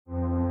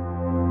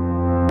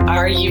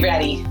Are you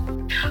ready?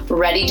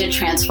 Ready to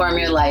transform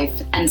your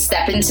life and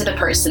step into the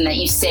person that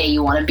you say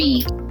you want to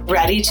be?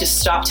 Ready to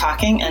stop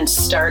talking and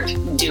start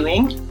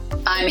doing?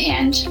 I'm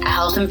Ange, a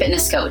health and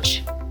fitness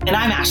coach. And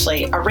I'm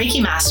Ashley, a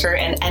Reiki master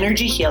and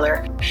energy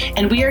healer,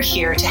 and we are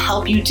here to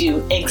help you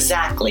do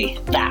exactly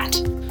that.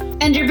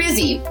 And you're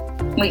busy.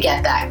 We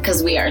get that,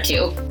 because we are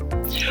too.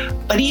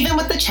 But even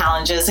with the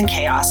challenges and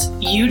chaos,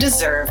 you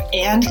deserve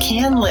and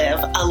can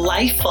live a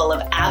life full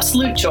of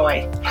absolute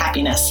joy,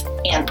 happiness,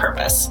 and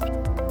purpose.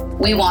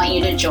 We want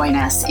you to join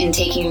us in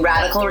taking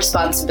radical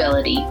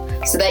responsibility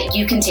so that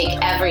you can take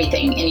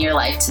everything in your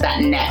life to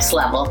that next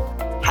level.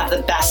 Have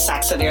the best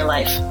sex of your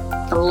life.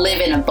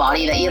 Live in a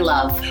body that you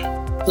love.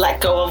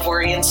 Let go of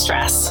worry and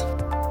stress.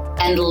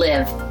 And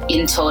live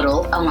in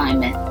total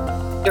alignment.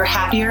 Your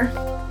happier,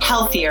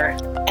 healthier,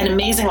 and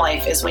amazing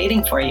life is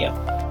waiting for you.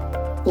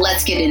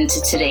 Let's get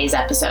into today's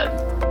episode.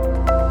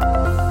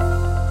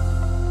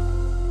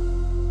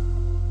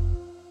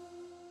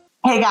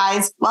 Hey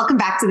guys, welcome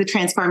back to the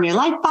Transform Your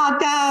Life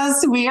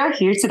podcast. We are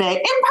here today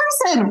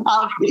in person.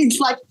 It's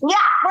like, yeah,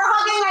 we're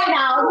hugging right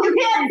now. You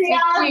can't see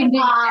us.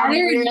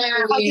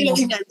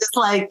 Hugging, just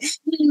like,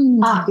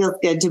 feels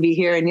good to be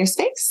here in your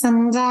space.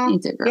 And yeah.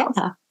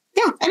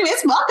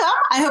 Anyways, welcome.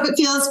 I hope it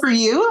feels for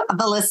you,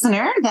 the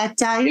listener, that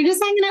you're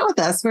just hanging out with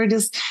us. We're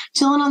just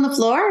chilling on the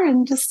floor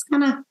and just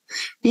kind of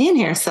being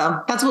here. So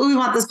that's what we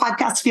want this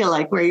podcast to feel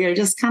like, where you're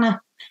just kind of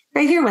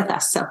right here with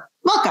us. So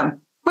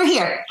welcome. We're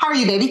here. How are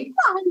you, baby?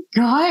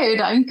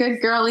 I'm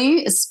good,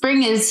 girly.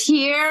 Spring is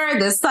here.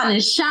 The sun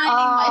is shining.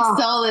 My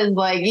soul is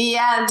like,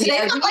 yeah.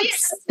 Today's like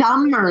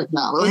summer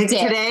though. Like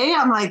today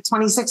I'm like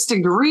 26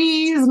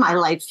 degrees. My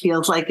life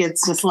feels like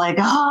it's just like,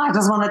 I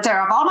just want to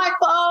tear off all my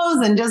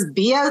clothes and just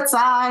be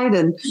outside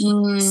and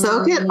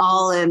soak it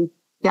all in.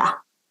 Yeah.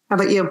 How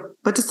about you?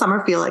 What does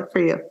summer feel like for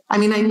you? I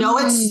mean, I know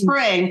it's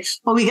spring,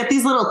 but we get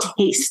these little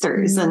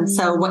tasters. And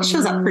so what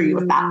shows up for you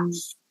with that?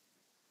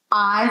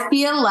 I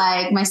feel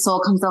like my soul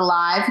comes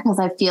alive because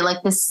I feel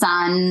like the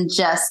sun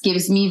just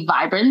gives me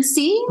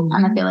vibrancy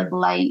and I feel like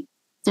light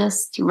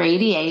just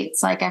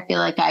radiates. Like I feel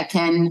like I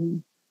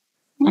can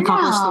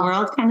accomplish the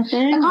world kind of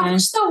thing.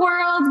 Accomplish the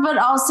world, but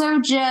also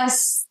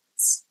just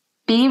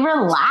be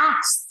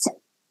relaxed.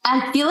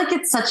 I feel like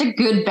it's such a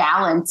good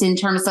balance in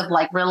terms of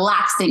like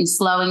relaxing,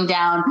 slowing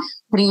down,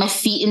 putting my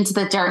feet into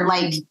the dirt.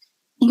 Like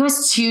I think it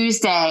was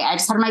Tuesday. I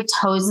just had my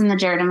toes in the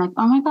dirt. I'm like,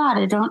 oh my God,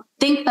 I don't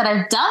think that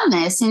I've done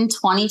this in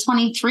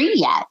 2023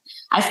 yet.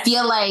 I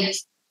feel like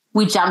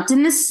we jumped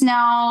in the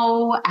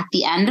snow at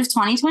the end of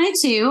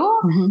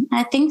 2022.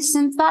 I think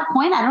since that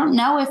point, I don't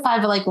know if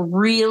I've like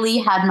really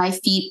had my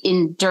feet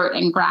in dirt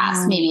and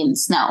grass, maybe in the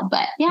snow,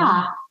 but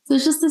yeah. So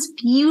it's just this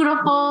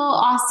beautiful,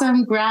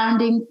 awesome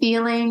grounding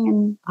feeling.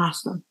 And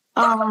awesome.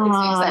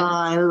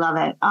 I love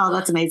it. Oh,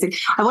 that's amazing.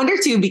 I wonder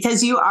too,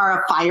 because you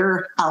are a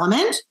fire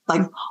element,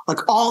 like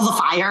all the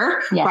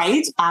fire,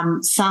 right?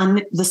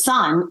 The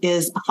sun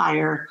is a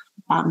fire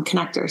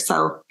connector.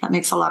 So that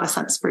makes a lot of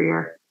sense for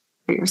your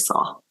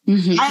soul.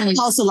 I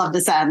also love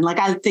the sun. Like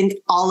I think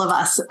all of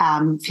us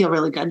feel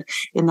really good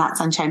in that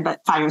sunshine,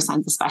 but fire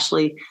signs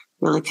especially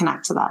really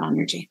connect to that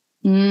energy.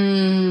 It's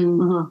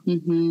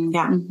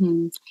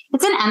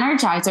an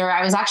energizer.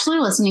 I was actually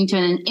listening to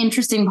an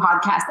interesting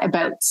podcast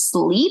about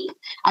sleep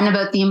and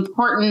about the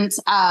importance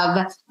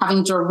of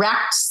having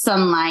direct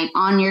sunlight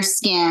on your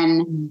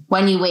skin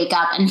when you wake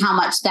up and how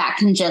much that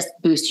can just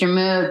boost your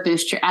mood,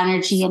 boost your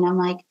energy. And I'm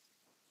like,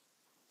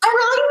 I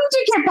really need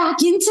to get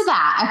back into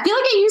that. I feel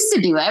like I used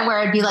to do it where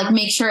I'd be like,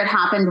 make sure it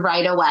happened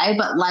right away,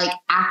 but like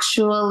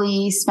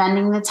actually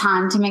spending the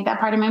time to make that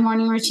part of my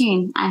morning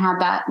routine. I had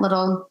that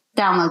little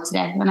download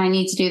today and I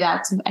need to do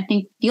that to, I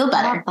think, feel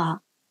better. I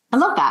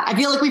love that. I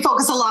feel like we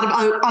focus a lot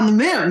on the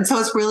moon. So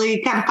it's really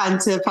kind of fun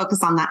to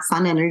focus on that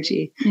sun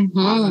energy. I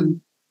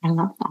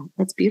love that.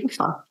 That's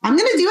beautiful. I'm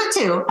going to do it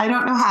too. I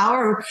don't know how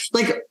or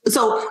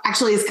so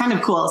actually it's kind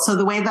of cool. So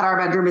the way that our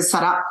bedroom is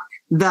set up,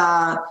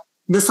 the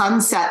sun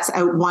sets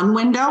out one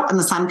window and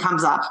the sun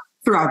comes up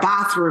through our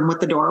bathroom with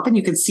the door open.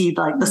 You can see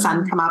like the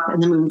sun come up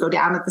and the moon go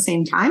down at the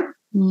same time.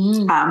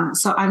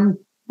 So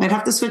I'd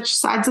have to switch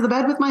sides of the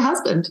bed with my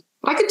husband.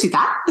 But I could do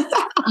that.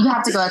 You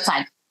have to go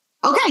outside.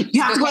 Okay.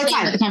 You have to go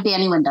outside. There can't be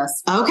any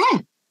windows. Okay.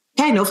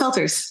 No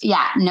filters.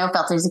 Yeah, no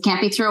filters. It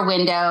can't be through a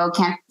window,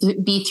 can't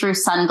be through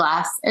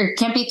sunglasses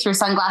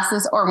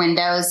or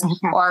windows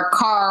or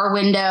car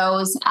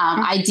windows.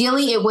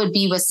 Ideally, it would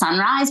be with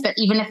sunrise, but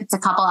even if it's a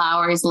couple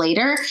hours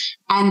later.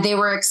 And they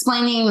were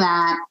explaining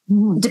that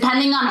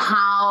depending on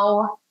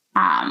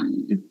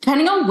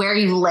where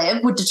you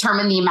live would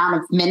determine the amount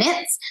of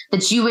minutes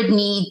that you would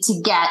need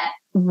to get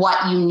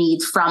what you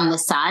need from the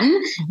sun.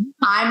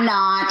 I'm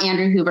not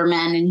Andrew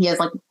Huberman, and he has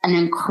like an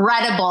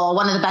incredible,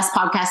 one of the best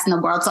podcasts in the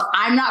world. So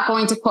I'm not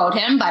going to quote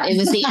him, but it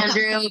was the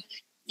Andrew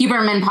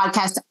Huberman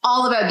podcast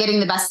all about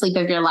getting the best sleep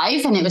of your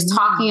life. And it was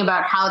talking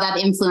about how that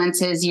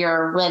influences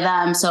your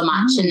rhythm so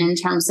much. And in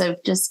terms of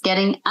just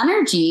getting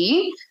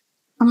energy,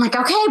 I'm like,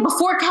 okay,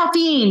 before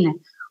caffeine,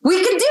 we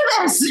can do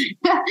this.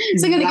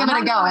 So I'm going to give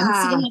it a go and see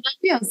how that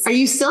feels. Are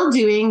you still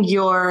doing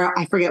your,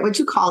 I forget what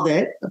you called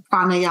it,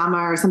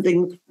 pranayama or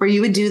something, where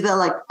you would do the,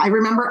 like, I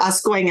remember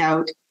us going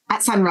out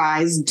at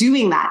sunrise,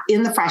 doing that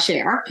in the fresh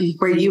air,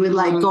 where you would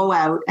like go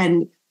out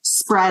and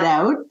spread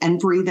out and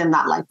breathe in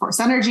that life force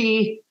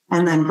energy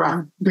and then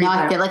breathe No,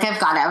 out. I feel like I've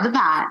got out of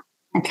that.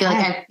 I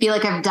feel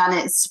like I've done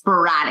it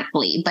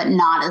sporadically, but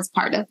not as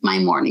part of my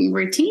morning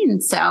routine.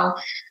 So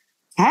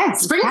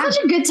spring is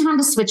such a good time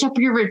to switch up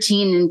your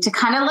routine and to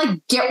kind of like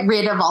get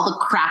rid of all the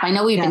crap. I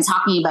know we've been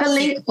talking about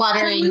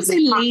decluttering. It's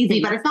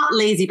lazy, but it's not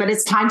lazy, but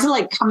it's time to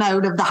like come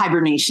out of the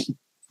hibernation.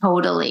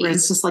 Totally. Where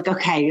it's just like,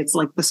 okay, it's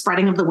like the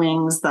spreading of the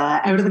wings, the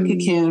out of the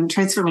cocoon,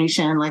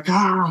 transformation, like,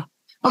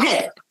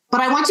 okay.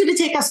 But I want you to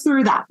take us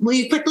through that. Will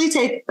you quickly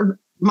take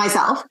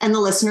myself and the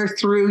listener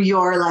through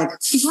your like...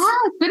 Yeah,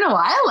 it's been a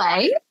while,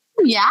 eh?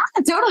 Yeah,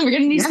 totally. We're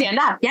going to need to stand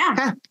up. Yeah.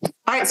 Okay.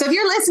 All right. So if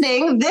you're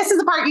listening, this is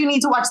the part you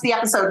need to watch the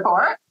episode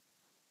for.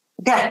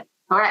 Okay.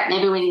 All right.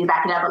 Maybe we need to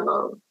back it up a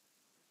little.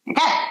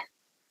 Okay.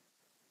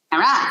 All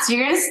right. So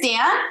you're going to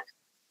stand,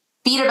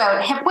 feet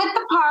about hip width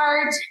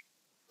apart,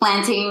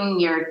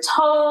 planting your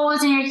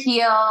toes and your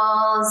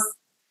heels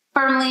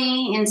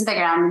firmly into the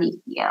ground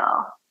beneath you.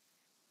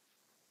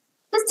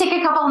 Just take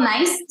a couple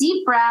nice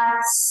deep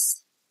breaths.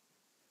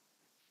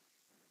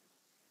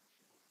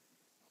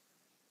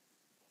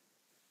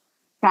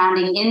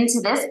 Grounding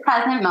into this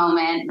present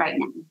moment right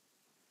now.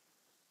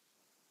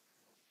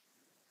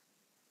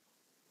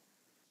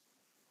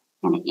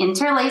 And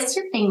interlace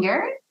your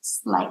fingers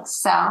like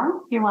so.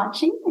 If you're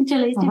watching,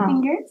 interlace your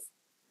fingers.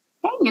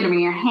 Okay, you're going to bring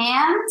your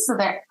hands so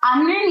they're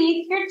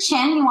underneath your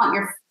chin. You want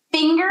your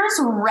fingers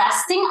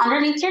resting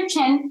underneath your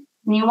chin.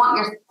 And you want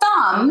your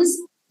thumbs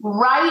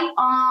right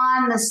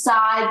on the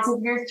sides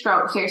of your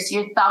throat here.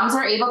 So your thumbs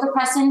are able to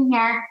press in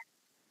here.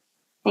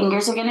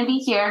 Fingers are going to be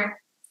here.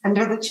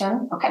 Under the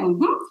chin. Okay.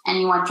 And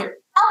you want your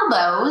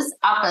elbows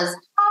up as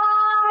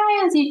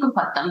high as you can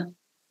put them.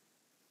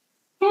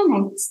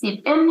 And nice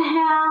deep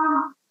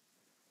inhale.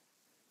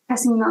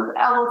 Pressing those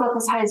elbows up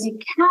as high as you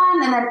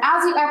can. And then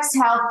as you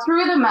exhale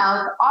through the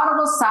mouth,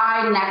 audible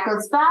sigh, neck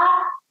goes back.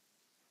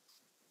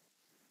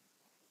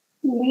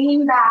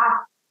 Lean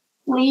back.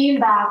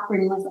 Lean back.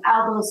 Bring those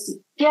elbows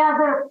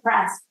together.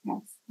 Press,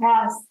 press,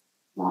 press.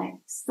 Like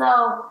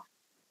so.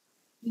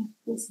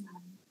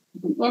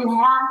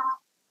 Inhale.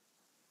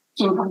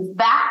 Chin comes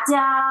back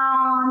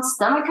down,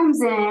 stomach comes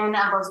in,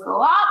 elbows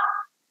go up.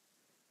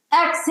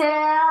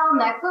 Exhale,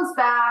 neck goes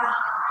back.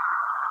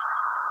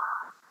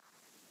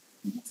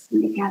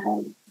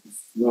 Together,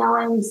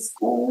 smelling,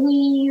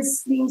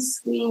 squeeze, squeeze,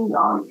 squeeze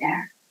all the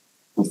air.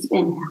 Just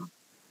inhale.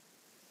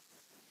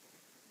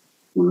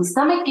 Bring the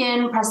stomach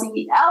in, pressing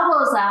the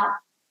elbows out.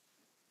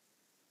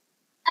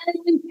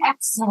 And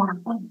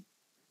exhale.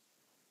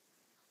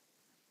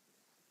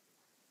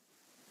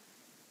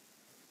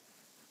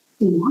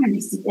 More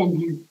nice deep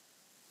inhale.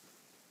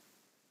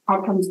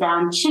 Head comes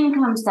down, chin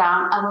comes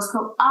down, elbows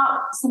go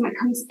up, stomach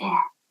comes in.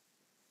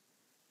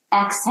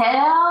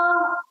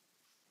 Exhale.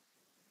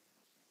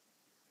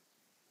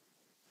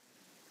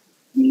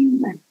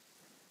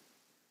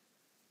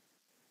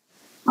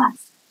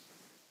 Left.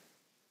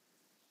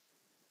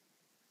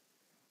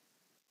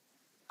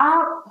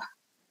 Up.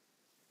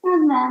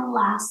 And then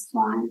last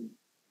one.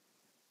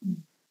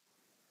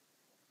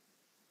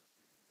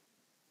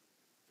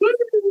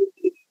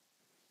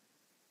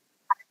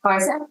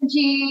 Force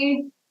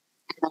energy,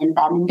 and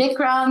then in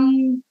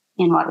Bikram,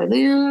 in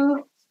Waterloo,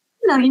 a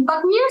million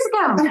fucking years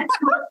ago.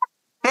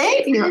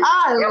 Thank you.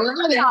 I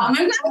love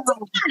it.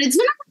 It's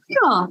been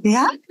a while.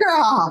 Yeah,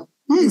 girl.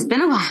 It's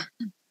been a while.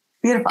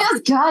 Beautiful.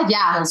 Feels good.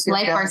 Yeah. Feels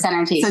Life good. force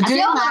energy. So I feel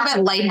doing a little that-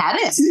 bit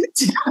lightheaded.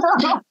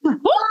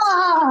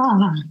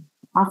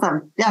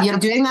 Awesome. Yeah. So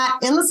doing that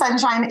in the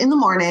sunshine in the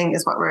morning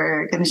is what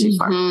we're going to shoot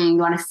for. You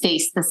want to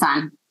face the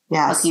sun.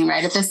 Yes. Looking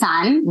right at the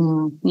sun.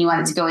 You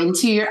want it to go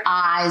into your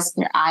eyes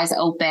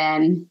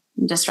open.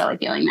 I'm just really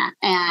feeling that.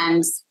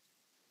 And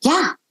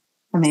yeah.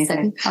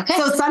 Amazing. Okay.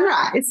 So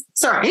sunrise.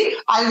 Sorry.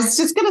 I was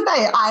just going to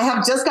say, I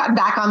have just gotten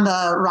back on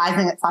the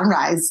rising at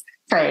sunrise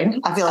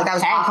train. I feel like I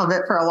was off of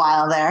it for a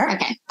while there.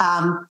 Okay.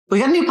 We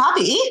got a new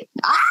puppy.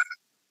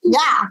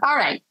 Yeah. All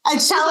right.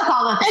 And she's off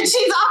early. Okay.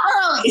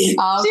 She's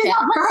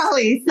off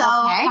early. So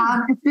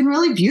it's been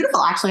really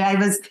beautiful. Actually, I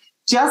was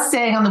just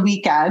saying on the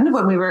weekend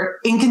when we were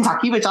in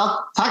Kentucky, which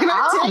I'll talk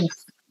about too.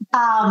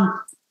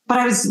 But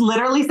I was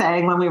literally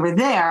saying when we were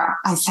there,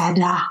 I said,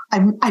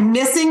 I'm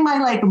missing my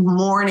like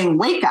morning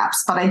wake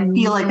ups, but I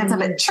feel like it's a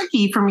bit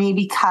tricky for me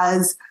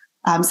because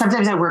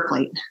sometimes I work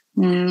late.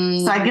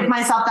 So I give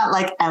myself that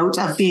like out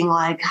of being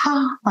like,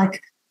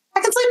 like I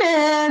can sleep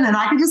in and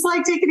I can just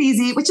like take it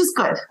easy, which is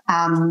good.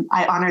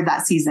 I honored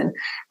that season.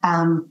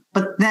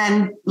 But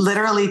then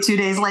literally 2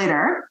 days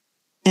later,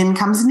 in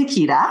comes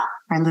Nikita,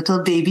 our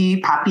little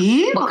baby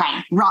puppy. What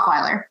kind?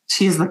 Rottweiler.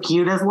 She's the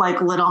cutest,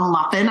 like little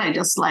muffin. I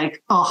just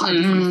like, I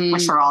just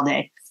wish her all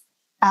day.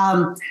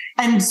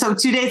 And so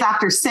 2 days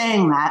after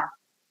saying that,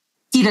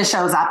 Kita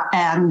shows up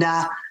and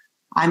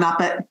I'm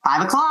up at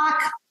 5 o'clock.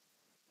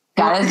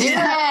 Gotta do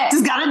it.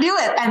 Just gotta do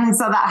it. And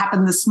so that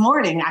happened this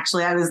morning.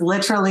 Actually, I was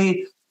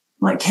literally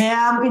like,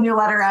 Cam, can you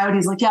let her out?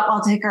 He's like, yep,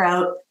 I'll take her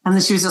out. And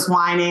then she was just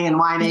whining and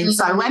whining. Mm-hmm.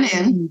 So I went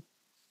in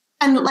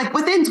and like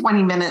within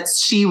 20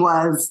 minutes, she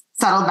was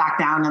settled back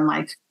down and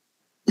like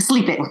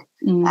sleeping.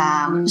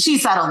 Mm-hmm. She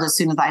settled as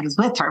soon as I was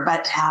with her,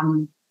 but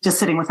just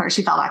sitting with her,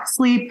 she fell back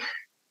asleep.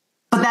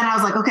 But then I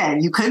was like, okay,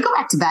 you could go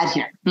back to bed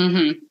here.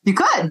 Mm-hmm. You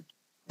could.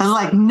 I was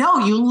like, no,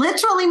 you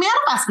literally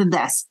manifested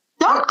this.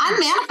 Don't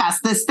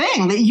unmanifest this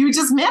thing that you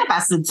just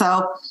manifested.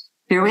 So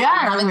here we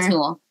are. Another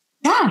tool.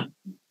 Yeah.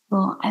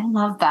 Well, I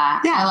love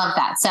that. Yeah. I love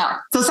that.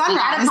 So sunrise. You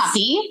got a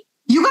puppy.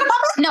 You got a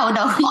puppy? No. You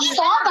got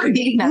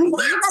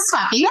a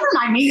puppy. Never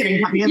mind me getting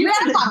a puppy. You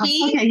got a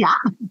puppy. Okay, yeah.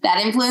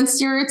 That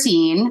influenced your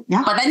routine.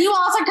 Yeah. But then you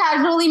also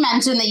casually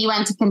mentioned that you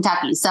went to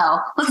Kentucky. So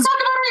let's talk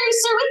about our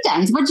Easter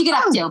weekends. What'd you get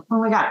up to? Oh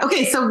my God.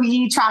 Okay. So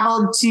we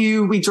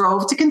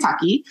drove to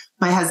Kentucky.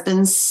 My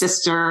husband's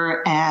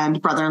sister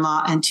and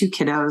brother-in-law and 2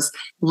 kiddos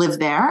live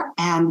there.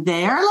 And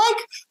they're like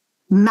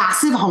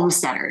massive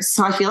homesteaders.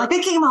 So I feel like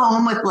I came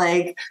home with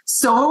like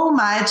so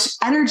much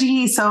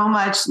energy, so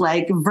much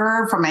like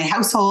verve from my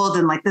household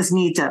and like this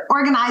need to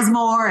organize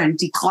more and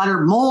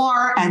declutter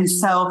more. And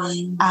so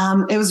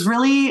it was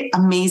really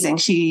amazing.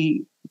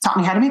 She taught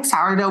me how to make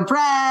sourdough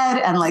bread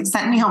and like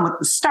sent me home with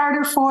the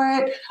starter for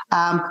it.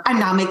 I'm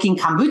now making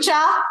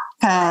kombucha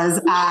because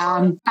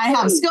I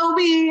have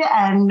SCOBY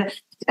and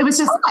it was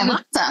just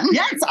awesome.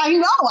 Yes, I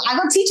know. I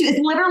will teach you. It's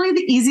literally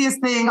the easiest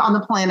thing on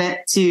the planet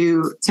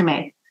to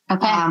make.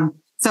 Okay.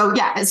 So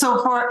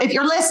if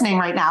you're listening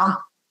right now,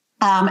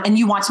 and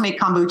you want to make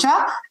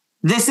kombucha,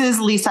 this is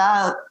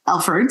Lisa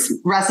Elford's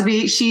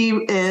recipe.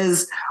 She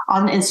is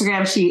on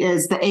Instagram. She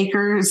is the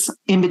acres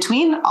in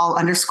between all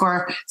 _.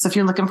 So if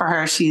you're looking for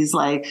her, she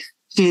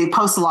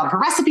posts a lot of her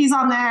recipes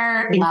on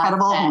there.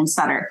 Incredible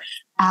homesteader.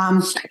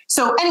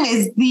 So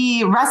anyways,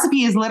 the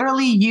recipe is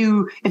literally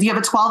if you have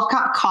a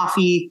 12-cup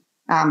coffee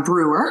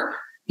brewer,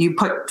 you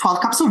put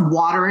 12 cups of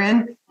water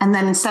in, and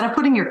then instead of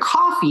putting your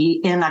coffee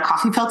in a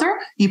coffee filter,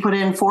 you put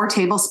in 4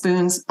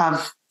 tablespoons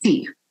of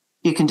tea.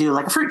 You can do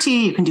like a fruit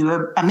tea, you can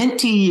do a mint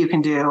tea, you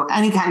can do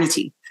any kind of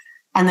tea.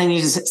 And then you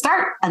just hit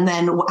start. And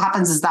then what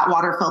happens is that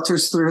water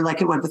filters through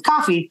like it would with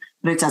coffee,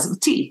 but it does it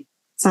with tea.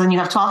 So then you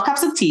have 12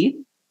 cups of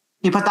tea.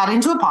 You put that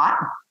into a pot,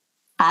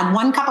 add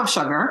 1 cup of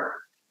sugar,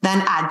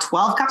 then add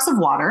 12 cups of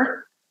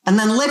water. And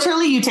then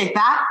literally you take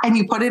that and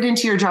you put it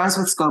into your jars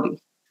with SCOBY.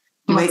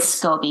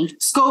 What's SCOBY?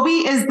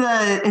 SCOBY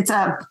is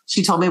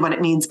she told me what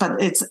it means,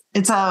 but it's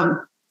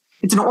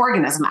an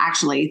organism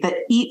actually that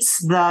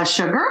eats the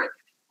sugar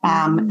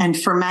and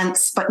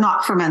ferments, but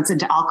not ferments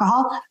into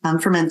alcohol,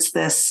 ferments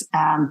this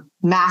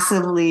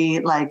massively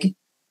like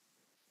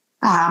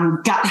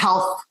gut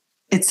health.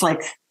 It's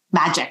like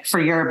magic for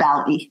your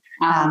belly.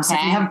 So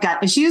if you have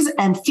gut issues,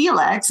 and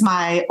Felix,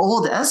 my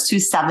oldest,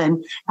 who's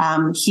 7,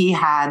 he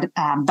had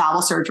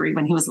bowel surgery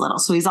when he was little.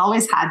 So he's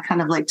always had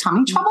kind of like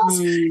tummy troubles.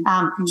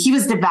 He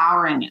was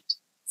devouring it.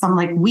 So I'm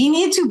like, we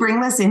need to bring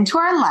this into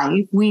our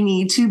life. We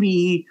need to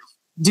be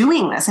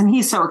doing this. And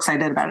he's so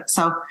excited about it.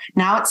 So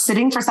now it's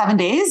sitting for 7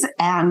 days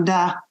and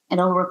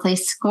it'll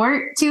replace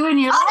squirt too in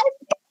your life.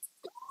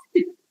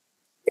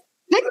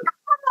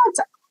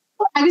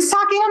 I was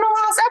talking on the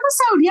last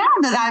episode,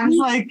 that I was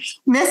like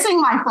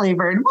missing my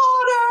flavored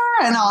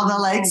water and all the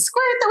like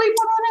squirt that we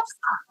put on it.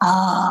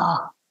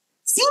 Oh,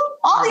 see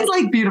all these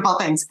like beautiful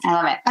things. I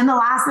love it. And not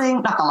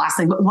the last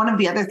thing, but one of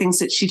the other things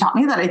that she taught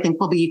me that I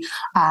think will be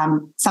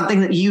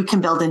something that you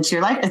can build into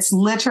your life. It's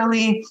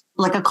literally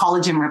like a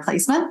collagen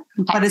replacement,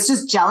 but it's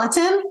just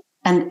gelatin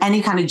and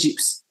any kind of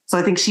juice. So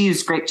I think she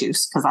used grape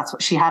juice because that's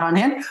what she had on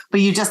hand.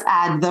 But you just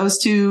add those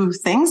 2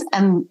 things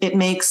and it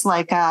makes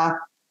like a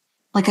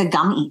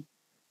gummy.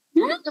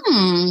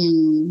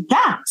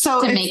 Yeah.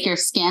 So to make your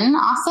skin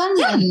awesome.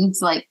 Yeah.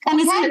 And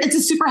it's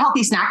a super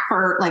healthy snack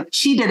for like,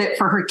 she did it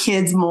for her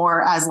kids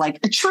more as like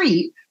a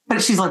treat,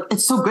 but she's like,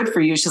 it's so good for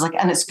you. She's like,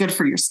 and it's good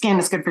for your skin.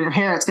 It's good for your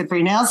hair. It's good for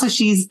your nails. So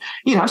she's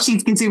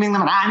consuming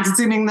them and I'm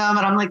consuming them.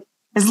 And I'm like,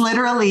 it's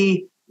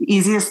literally the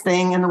easiest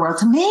thing in the world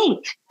to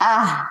make.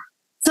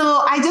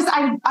 So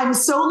I'm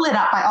so lit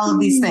up by all of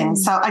these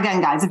things. So again,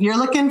 guys, if you're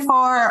looking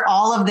for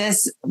all of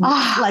this,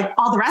 like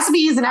all the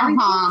recipes and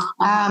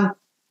everything,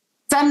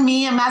 send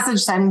me a message,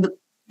 send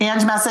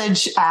Ange a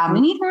message. We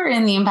need her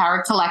in the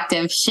Empowered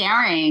Collective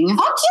sharing.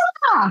 Fuck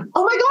yeah.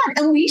 Oh my God.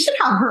 And we should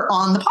have her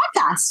on the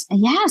podcast.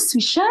 Yes,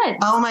 we should.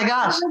 Oh my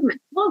gosh.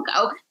 We'll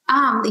go.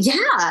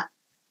 Yeah.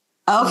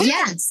 Okay.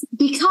 Yes.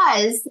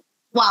 Because,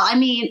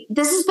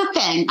 this is the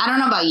thing. I don't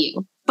know about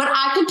you, but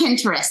I could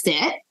Pinterest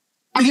it.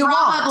 I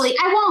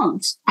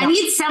won't. No. I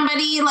need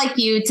somebody like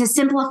you to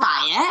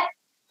simplify it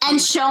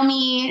and show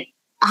me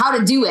how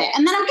to do it.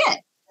 And then I'm good.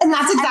 And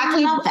that's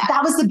exactly,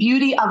 that was the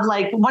beauty of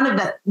like, one of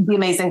the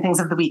amazing things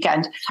of the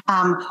weekend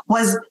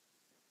was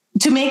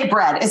to make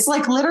bread. It's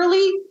like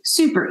literally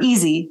super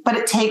easy, but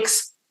it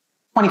takes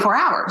 24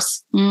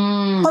 hours.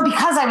 But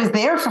because I was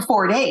there for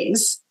 4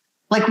 days,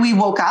 like we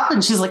woke up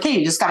and she's like, hey,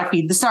 you just got to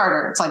feed the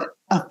starter. It's like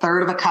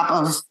 1/3 of a cup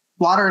of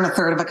water and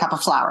 1/3 of a cup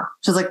of flour.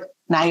 She's like,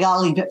 now you got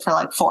to leave it for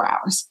like 4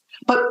 hours.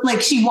 But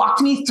like she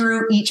walked me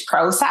through each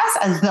process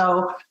as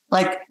though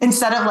like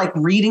instead of like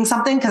reading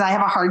something, because I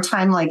have a hard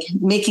time like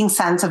making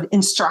sense of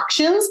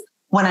instructions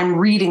when I'm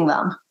reading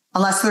them,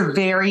 unless they're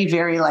very,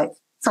 very like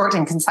short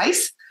and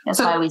concise. That's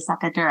why we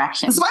suck at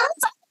directions. That's why we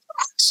suck at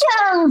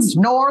directions.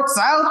 North,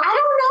 south. I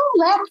don't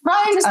know. Left,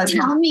 right. Just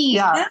tell me.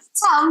 Yeah. Just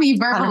tell me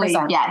verbally.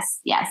 100%.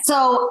 Yes.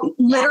 So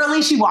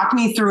literally she walked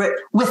me through it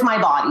with my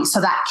body.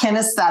 So that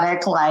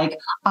kinesthetic, like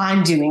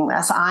I'm doing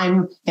this,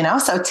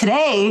 so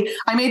today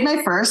I made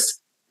my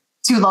first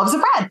 2 loaves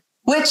of bread,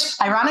 which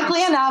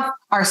ironically enough,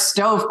 our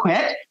stove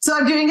quit. So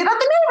I'm doing it at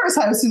the neighbor's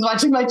house who's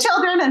watching my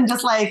children and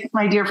just like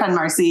my dear friend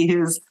Marcy,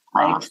 who's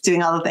like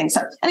doing all the things.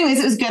 So anyways,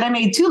 it was good. I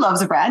made 2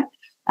 loaves of bread.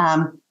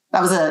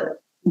 That was a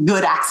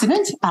good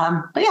accident.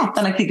 But yeah,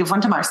 then I could give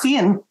one to Marcy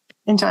and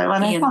enjoy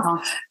one. So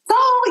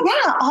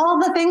yeah, all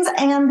the things.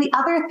 And the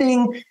other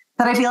thing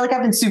that I feel like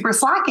I've been super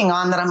slacking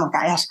on that I'm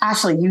like,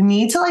 Ashley, you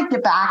need to like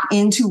get back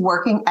into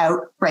working out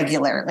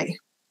regularly.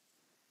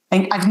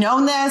 And I've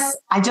known this.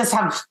 I just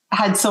have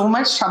had so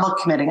much trouble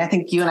committing. I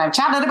think you and I have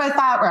chatted about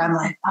that where I'm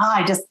like,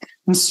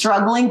 I'm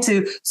struggling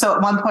to. So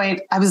at one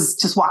point I was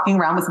just walking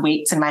around with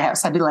weights in my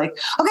house. I'd be like,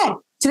 okay,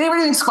 today we're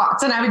doing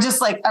squats. And I would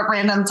just like at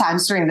random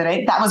times during the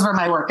day, that was where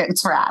my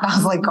workouts were at. I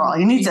was like, girl,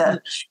 you need to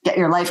get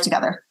your life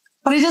together.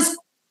 But I just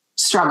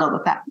struggled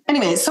with that.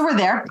 Anyways, so we're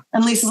there.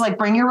 And Lisa's like,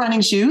 bring your running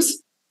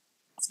shoes.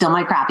 Still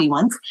my crappy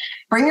ones.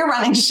 Bring your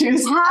running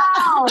shoes.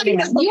 How? You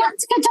went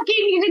to Kentucky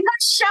and you didn't go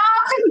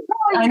shopping.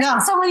 I know.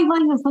 So many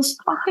money with those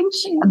fucking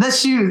shoes.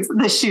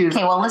 The shoes.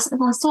 Okay, well, let's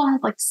still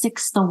have like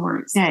 6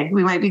 stores. Okay,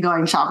 we might be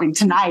going shopping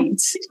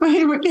tonight.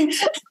 Guys,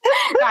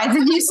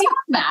 did you see how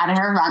bad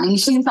her running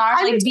shoes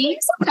are? Like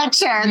these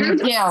picture.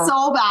 They're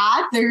so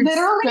bad.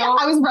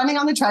 I was running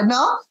on the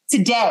treadmill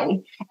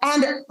today.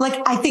 And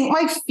like, I think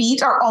my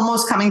feet are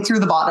almost coming through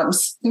the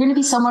bottoms. You're going to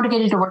be so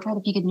motivated to work out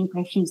if you get a new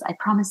pair of shoes. I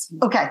promise you.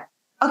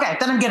 Okay,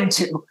 then I'm getting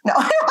 2. No,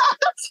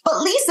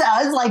 but Lisa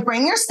is like,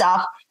 bring your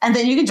stuff and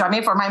then you can join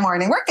me for my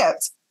morning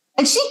workouts.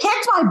 And she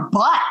kicked my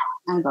butt.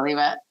 I believe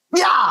it.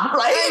 Yeah,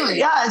 right?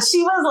 Yeah,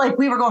 she was like,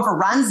 we were going for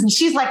runs and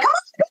she's like, come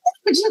on.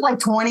 But she's like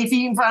 20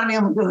 feet in front of me.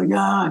 I'm like, oh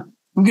God,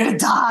 I'm going to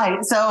die.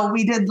 So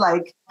we did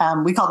like,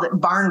 we called it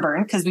barn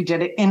burn because we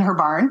did it in her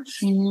barn.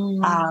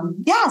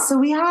 So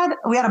we had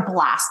a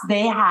blast.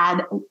 They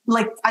had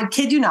like, I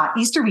kid you not,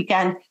 Easter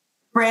weekend,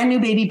 brand new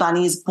baby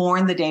bunnies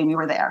born the day we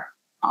were there.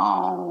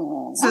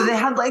 Oh, so they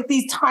had like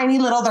these tiny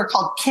little, they're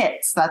called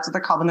kits. That's what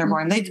they're called when they're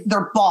born.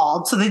 They're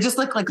bald. So they just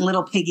look like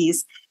little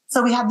piggies.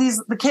 So we had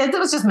the kids, it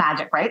was just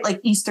magic, right? Like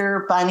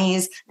Easter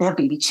bunnies, they have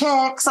baby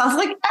chicks. I was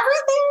like,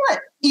 everything that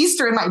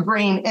Easter in my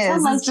brain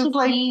is. It's just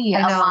like,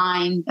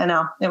 I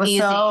know. It was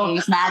so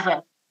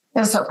magic. It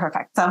was so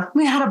perfect. So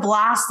we had a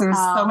blast. There's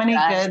so many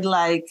good,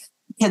 like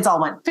kids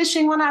all went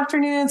fishing one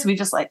afternoon. So we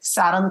just like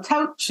sat on the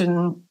couch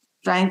and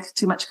drank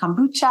too much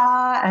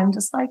kombucha and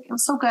just like, it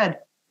was so good.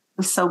 It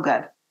was so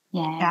good.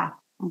 Yeah.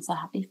 I'm so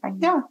happy for you.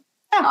 Yeah.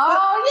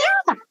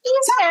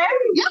 Easter.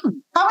 Yeah.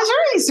 How was your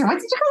Easter? What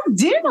did you guys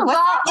do?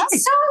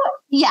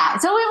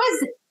 So it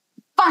was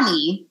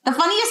funny. The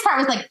funniest part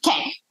was like,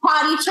 okay,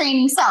 potty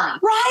training Sully.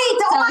 Right.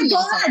 Oh my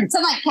God. So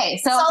I'm like, okay,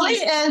 so Sully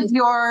is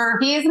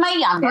he's my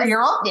youngest.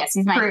 3-year-old? Yes,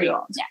 he's my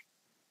 3-year-old. Yeah.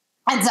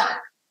 And so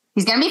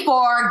he's going to be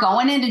 4,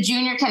 going into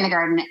junior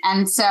kindergarten.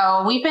 And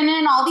so we've been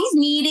in all these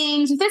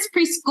meetings with this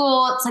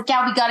preschool. It's like,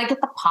 yeah, we got to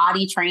get the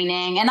potty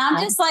training. And I'm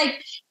just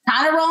like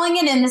kind of rolling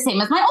it in the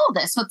same as my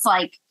oldest. So it's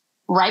like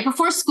right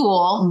before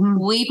school,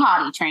 we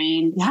potty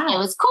trained. Yeah. It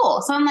was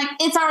cool. So I'm like,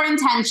 it's our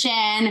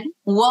intention.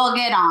 We'll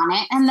get on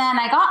it. And then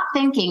I got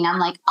thinking, I'm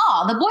like,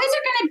 oh, the boys are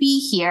going to be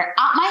here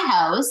at my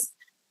house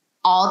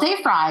all day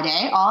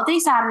Friday, all day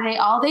Saturday,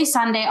 all day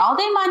Sunday, all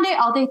day Monday,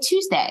 all day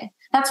Tuesday.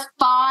 That's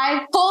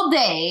 5 full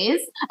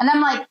days. And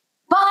I'm like,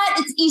 but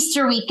it's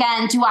Easter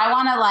weekend. Do I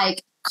want to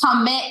like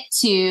commit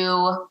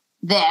to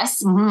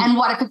this? And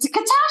what if it's a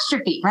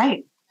catastrophe?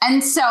 Right.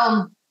 And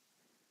so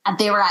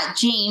they were at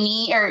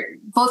Jamie, or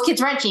both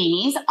kids were at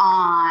Jamie's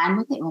on,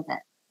 what day was it?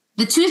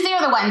 The Tuesday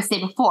or the Wednesday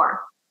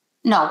before?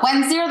 No,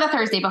 Wednesday or the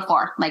Thursday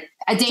before, like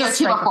a day or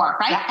 2 before,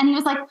 right? Yeah. And he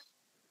was like,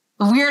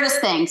 the weirdest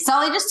thing.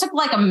 Sully just took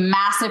like a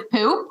massive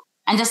poop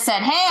and just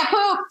said, hey, I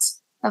pooped.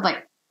 I was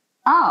like,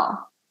 oh,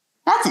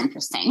 that's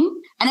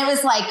interesting. And it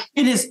was like,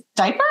 in his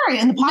diaper or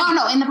in the potty?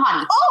 No, in the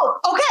potty. Oh,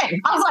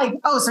 okay. I was like,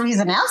 oh, so he's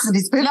announced that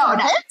he's pooped on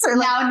kids? Or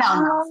like,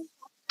 no.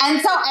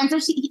 And so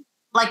she,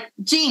 like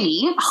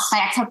Jamie,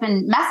 my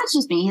ex-husband,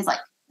 messages me. He's like,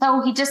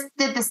 so he just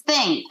did this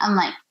thing. I'm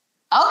like,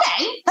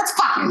 okay, that's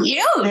fucking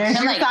huge. There's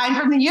your sign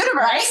from the universe.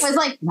 Right? It was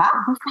like, wow,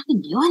 we're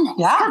fucking doing this.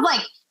 Yeah. Because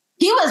like,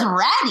 he was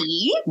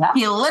ready. Yeah.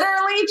 He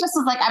literally just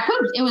was like, I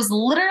pooped. It was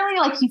literally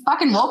like he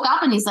fucking woke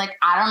up and he's like,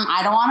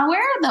 I don't want to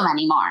wear them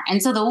anymore.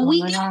 And so the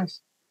weekend,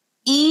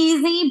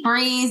 easy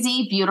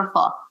breezy,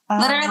 beautiful.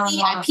 Literally,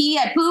 I pee,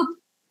 I poop.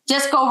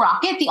 Just go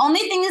rock it. The only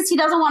thing is he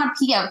doesn't want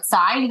to pee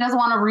outside. He doesn't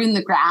want to ruin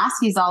the grass.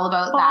 He's all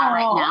about that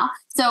right now.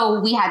 So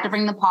we had to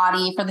bring the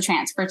potty for the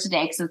transfer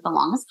today because it's the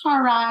longest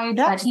car ride.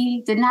 Yep. But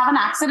he didn't have an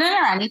accident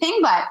or anything.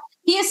 But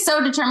he is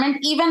so determined.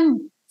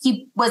 Even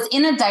he was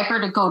in a diaper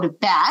to go to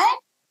bed.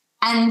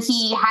 and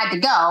he had to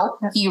go.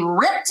 He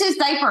ripped his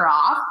diaper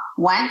off,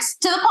 went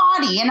to the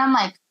potty, and I'm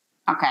like,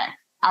 okay,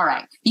 all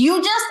right.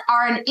 You just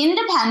are an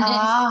independent,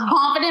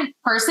 confident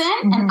person,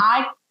 and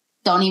I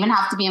don't even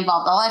have to be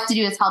involved. All I have to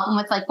do is help him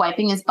with like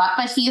wiping his butt.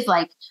 But he's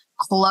like,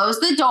 close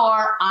the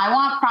door. I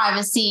want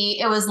privacy.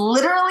 It was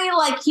literally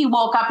like he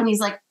woke up and he's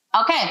like,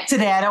 okay,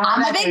 today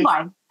I'm a big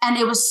boy. And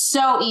it was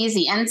so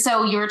easy. And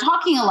so you were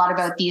talking a lot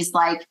about these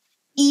like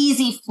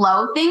easy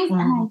flow things.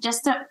 And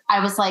I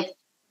was like,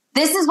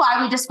 this is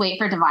why we just wait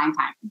for divine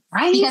time.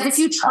 Right. Because if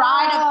you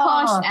try to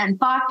push and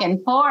fuck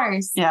and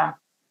force,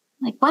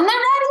 like when they're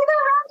ready,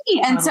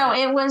 they're ready. And so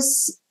it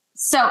was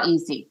so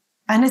easy.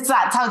 And that's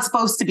how it's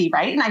supposed to be,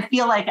 right? And I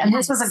feel like, and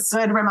this was a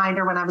good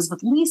reminder when I was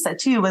with Lisa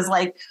too, was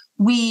like,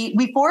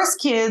 we force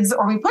kids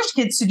or we push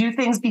kids to do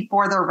things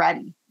before they're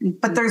ready.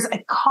 But there's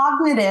a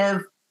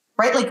cognitive,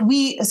 right? Like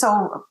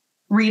so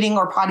reading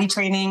or potty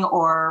training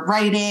or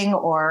writing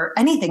or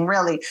anything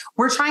really,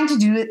 we're trying to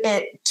do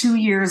it 2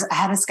 years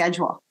ahead of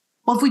schedule.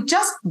 Well, if we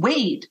just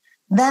wait,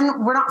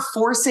 then we're not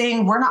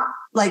forcing, we're not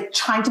like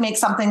trying to make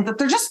something that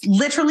they're just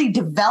literally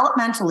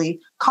developmentally,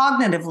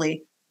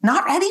 cognitively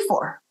not ready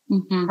for.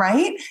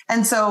 Right.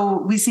 And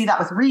so we see that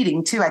with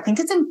reading too. I think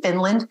it's in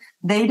Finland.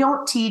 They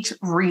don't teach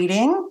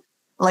reading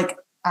like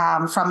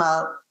from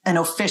an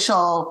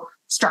official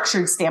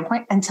structured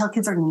standpoint until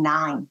kids are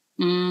 9.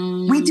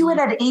 We do it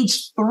at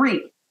age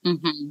 3.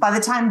 By the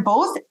time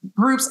both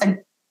groups, and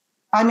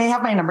I may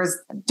have my numbers,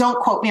 don't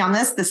quote me on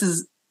this. This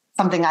is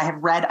something I have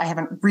read. I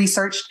haven't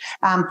researched.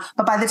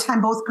 But by the time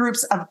both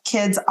groups of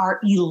kids are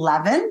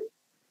 11,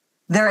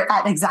 they're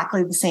at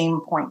exactly the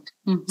same point.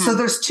 So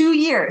there's 2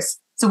 years.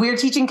 So we are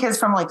teaching kids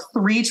from like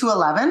 3 to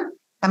 11.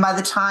 And by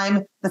the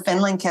time the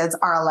Finland kids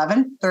are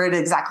 11, they're at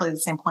exactly the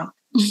same point.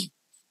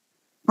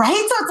 Right.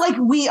 So it's like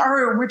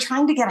we're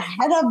trying to get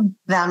ahead of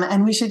them,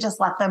 and we should just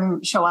let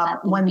them show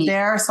up when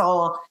their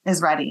soul is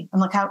ready.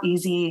 And look how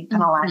easy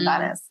and aligned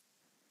that is.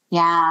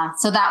 Yeah.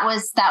 So that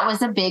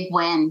was a big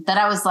win that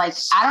I was like,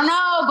 I don't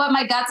know, but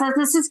my gut says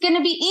this is going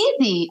to be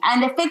easy.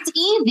 And if it's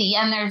easy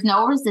and there's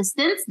no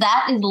resistance,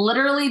 that is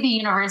literally the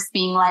universe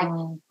being like,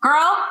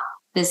 girl,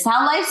 this is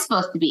how life's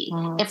supposed to be.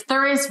 If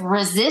there is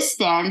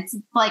resistance,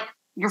 it's like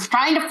you're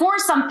trying to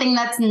force something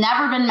that's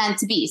never been meant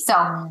to be. So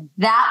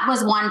that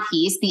was one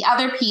piece. The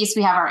other piece,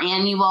 we have our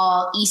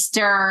annual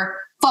Easter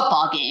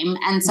football game.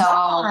 And so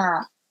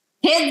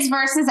kids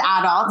versus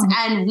adults.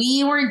 And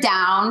we were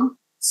down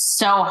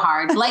so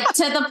hard, like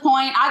to the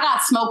point I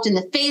got smoked in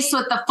the face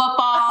with the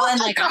football and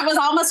like I was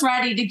almost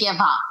ready to give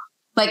up.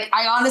 Like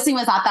I honestly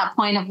was at that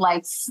point of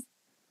like,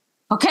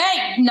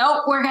 okay,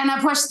 nope, we're going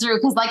to push through.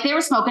 Cause like they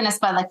were smoking us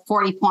by like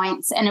 40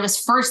 points and it was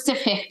first to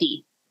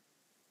 50.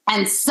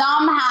 And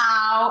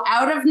somehow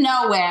out of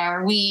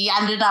nowhere, we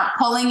ended up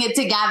pulling it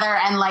together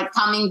and like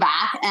coming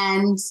back.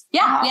 And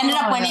we ended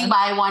up winning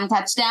by 1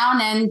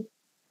 touchdown and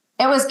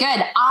it was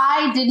good.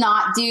 I did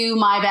not do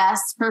my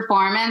best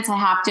performance. I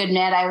have to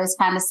admit I was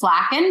kind of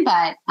slacking,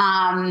 but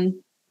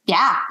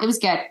it was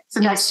good. So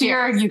next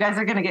year you guys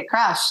are going to get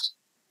crushed.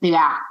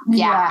 Yeah,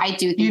 I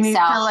do think so. You need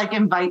to like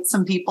invite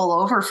some people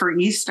over for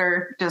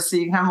Easter just so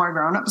you can have more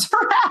grown-ups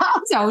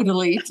around.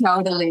 Totally.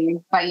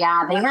 But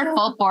yeah, they were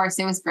full force.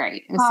 It was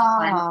great. It was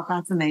so fun.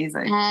 That's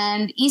amazing.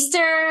 And Easter,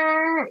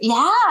 it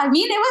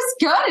was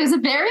good. It was a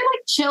very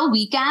like chill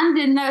weekend.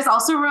 And I was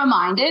also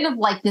reminded of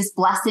like this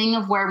blessing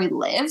of where we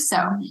live. So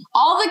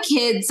all the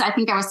kids, I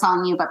think I was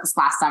telling you about this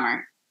last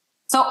summer.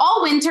 So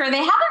all winter, they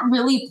haven't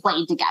really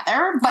played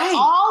together, but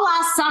all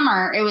last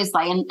summer, it was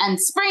like, and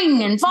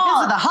spring and fall.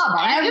 Because of the hub,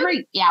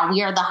 right?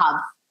 We are the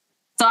hub.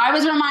 So I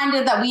was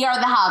reminded that we are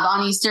the hub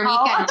on Easter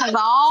weekend because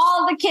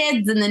all the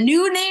kids and the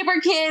new neighbor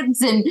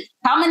kids and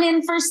coming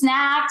in for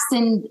snacks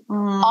and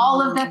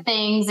all of the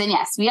things. And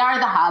yes, we are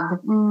the hub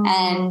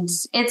and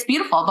it's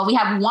beautiful, but we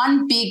have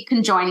one big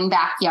conjoining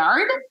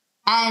backyard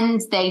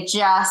and they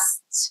just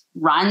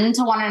run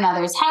to one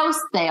another's house.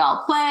 They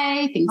all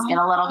play. Things get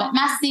a little bit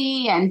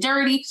messy and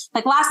dirty.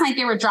 Like last night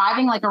they were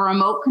driving like a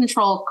remote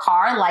control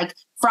car, like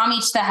from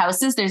each of the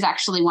houses. There's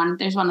actually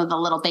there's one of the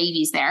little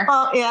babies there.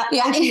 Oh yeah.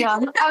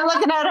 I'm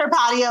looking at her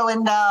patio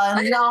window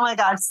and oh my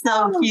God,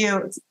 so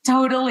cute.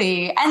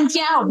 Totally. And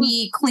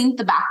we cleaned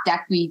the back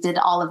deck. We did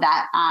all of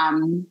that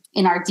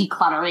in our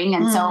decluttering.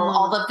 And so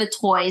all of the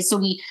toys. So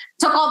we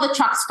took all the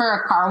trucks for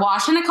a car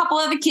wash and a couple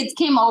of the kids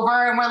came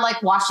over and we're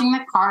like washing the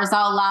cars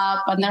all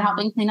up and they're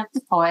helping clean up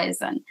the toys.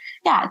 And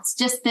it's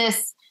just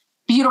this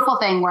beautiful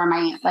thing where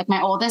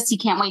my oldest, he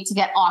can't wait to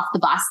get off the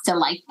bus to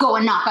like go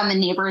and knock on the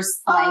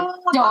neighbor's door.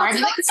 And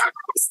like,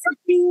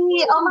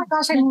 oh my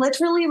gosh, I'm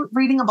literally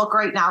reading a book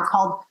right now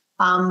called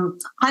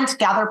Hunt,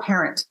 Gather,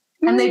 Parent.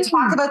 And they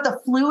talk about the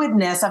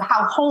fluidness of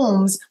how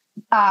homes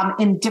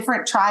in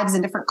different tribes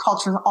and different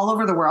cultures all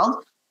over the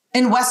world.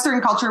 In Western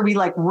culture, we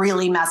like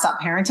really mess up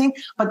parenting,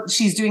 but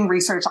she's doing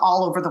research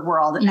all over the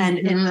world. And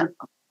in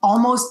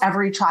almost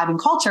every tribe and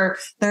culture,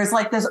 there's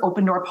like this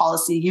open door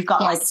policy. You've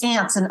got like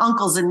aunts and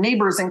uncles and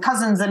neighbors and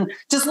cousins and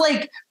just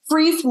like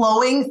free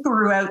flowing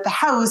throughout the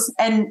house,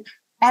 and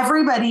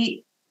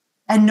everybody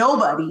and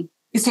nobody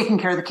is taking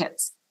care of the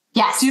kids.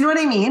 Yes. Do you know what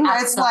I mean?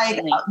 Where it's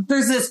Absolutely. like,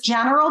 there's this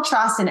general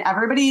trust and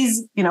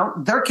everybody's,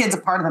 their kid's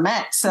a part of the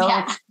mix. So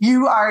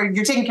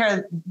you're taking care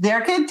of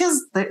their kid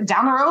because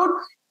down the road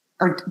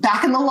or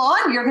back in the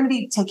lawn, you're going to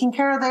be taking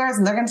care of theirs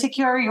and they're going to take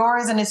care of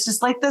yours. And it's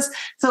just like this.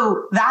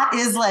 So that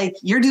is like,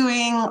 you're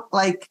doing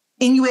like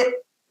Inuit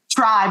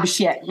tribe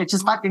shit, which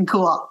is fucking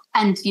cool.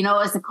 And you know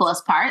what was the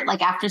coolest part?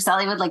 Like after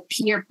Sully would like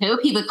pee or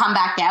poop, he would come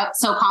back out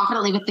so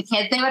confidently with the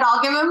kids. They would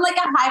all give him like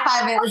a high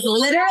five. It was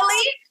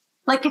literally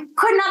like, it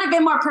could not have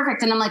been more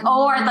perfect. And I'm like,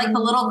 or like the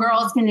little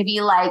girl's going to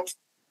be like,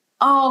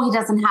 oh, he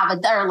doesn't have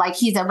or like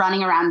he's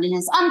running around in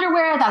his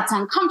underwear. That's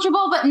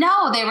uncomfortable. But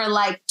no, they were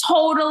like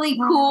totally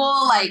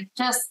cool. Like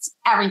just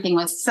everything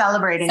was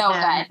celebrating so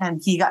him, good.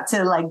 and he got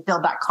to like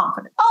build that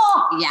confidence.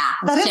 Oh, yeah.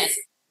 that is. Just,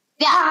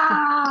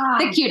 yeah.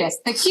 The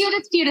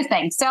cutest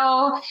thing. So,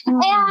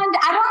 and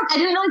I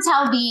didn't really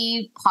tell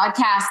the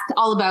podcast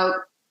all about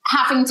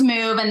having to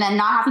move and then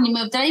not having to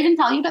move. Did I even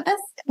tell you about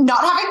this? Not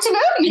having to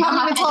move. You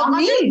haven't even told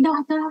me. No,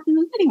 I don't have to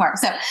move anymore.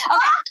 So,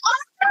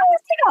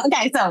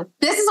 okay, so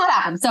this is what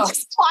happened. So this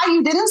is why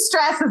you didn't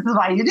stress. This is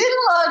why you didn't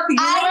look.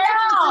 I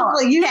know.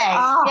 Okay.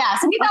 Yeah.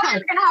 So we thought we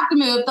were going to have to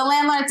move. The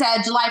landlord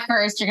said July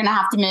 1st, you're going to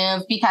have to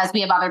move because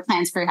we have other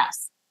plans for your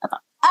house. I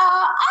thought,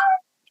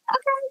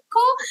 okay,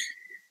 cool.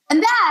 And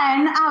then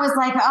I was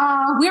like,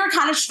 we were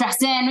kind of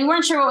stressing. We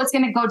weren't sure what was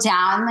going to go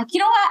down. Like, you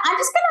know what? I'm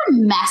just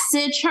going to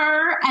message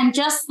her and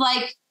just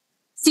like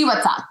see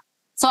what's up.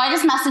 So I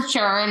just messaged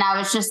her and I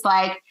was just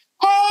like,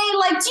 hey,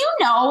 like, do you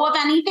know of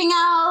anything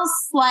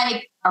else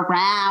like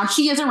around?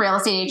 She is a real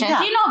estate agent.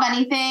 Do you know of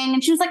anything?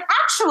 And she was like,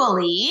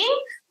 actually,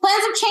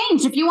 plans have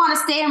changed. If you want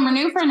to stay and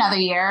renew for another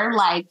year,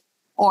 like,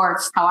 or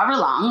however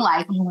long,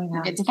 like,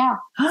 you're good to go.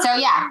 So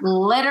yeah,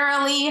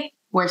 literally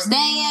we're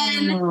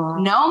staying,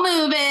 no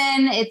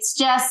moving. It's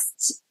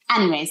just,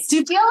 anyways. Do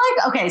you feel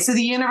like, okay, so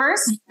the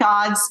universe,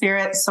 God,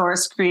 spirit,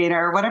 source,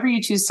 creator, whatever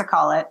you choose to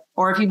call it,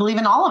 or if you believe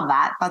in all of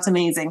that, that's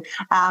amazing.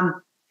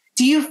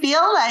 Do you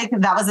feel like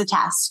that was a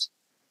test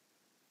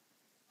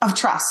of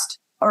trust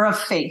or of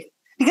faith?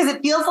 Because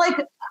it feels like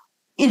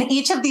in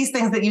each of these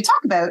things that you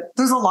talk about,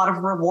 there's a lot of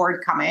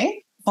reward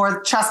coming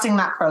for trusting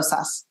that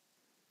process.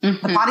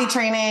 Mm-hmm. The body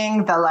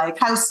training, the like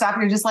house stuff,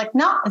 you're just like,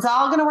 no, it's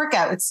all going to work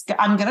out.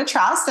 I'm going to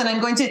trust and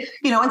I'm going to,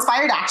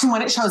 inspired action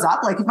when it shows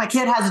up. Like if my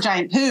kid has a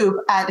giant poop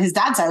at his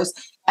dad's house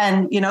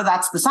and,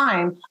 that's the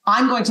sign,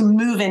 I'm going to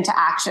move into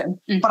action,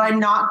 but I'm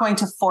not going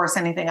to force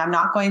anything. I'm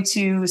not going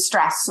to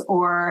stress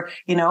or,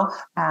 do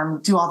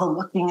all the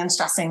looking and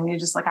stressing. You're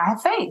just like, I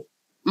have faith.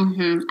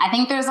 Mm-hmm. I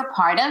think there's a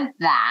part of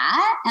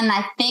that. And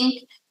I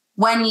think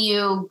when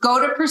you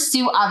go to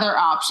pursue other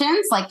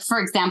options, like, for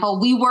example,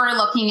 we were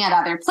looking at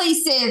other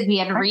places, we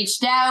had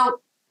reached out.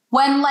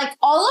 When like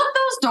all of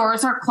those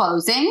doors are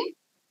closing,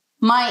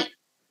 how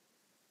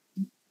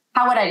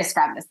would I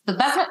describe this? The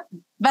best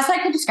way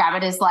I could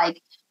describe it is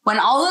like when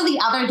all of the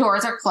other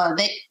doors are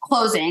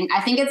closing,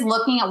 I think it's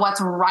looking at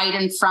what's right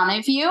in front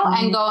of you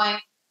and going,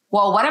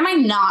 well, what am I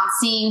not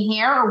seeing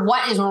here? Or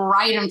what is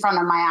right in front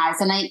of my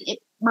eyes? And it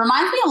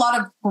reminds me a lot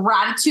of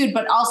gratitude,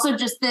 but also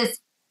just this,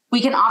 we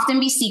can often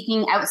be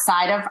seeking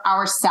outside of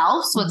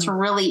ourselves, what's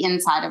really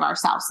inside of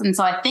ourselves. And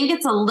so I think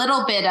it's a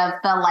little bit of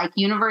the like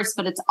universe,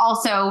 but it's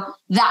also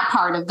that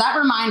part of that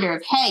reminder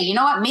of, hey, you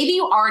know what? Maybe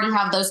you already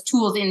have those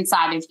tools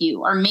inside of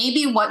you, or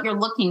maybe what you're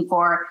looking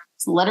for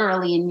is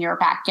literally in your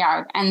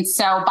backyard. And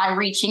so by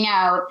reaching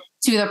out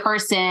to the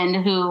person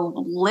who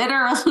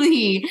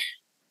literally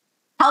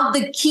held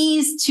the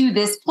keys to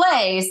this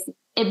place,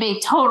 it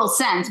made total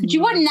sense, but you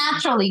wouldn't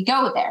naturally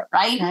go there,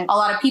 right? A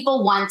lot of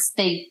people, once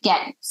they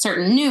get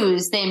certain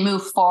news, they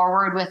move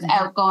forward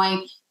without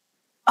going,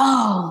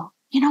 oh,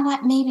 you know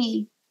what?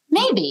 Maybe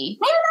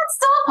that's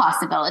still a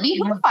possibility.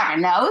 Who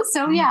fucking knows?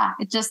 So yeah,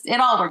 it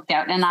all worked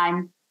out, and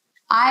I'm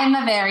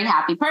a very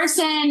happy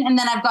person. And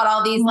then I've got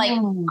all these like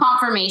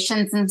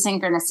confirmations and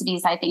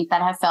synchronicities, I think,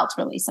 that have felt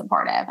really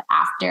supportive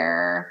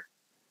after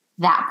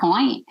that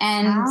point.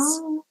 And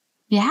so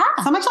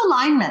much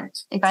alignment,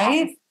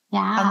 right?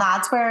 Yeah. And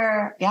that's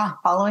where,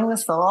 following the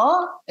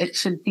soul, it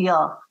should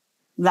feel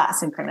that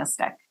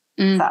synchronistic.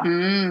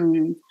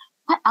 So.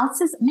 What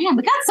else we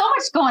got so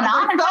much going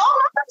on. So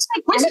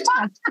much. We should talk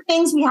about the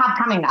things we have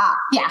coming up.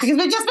 Yeah. Because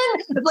we've just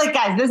been like,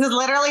 guys, this is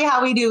literally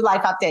how we do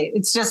life update.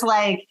 It's just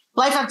like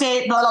life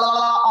update, blah, blah, blah,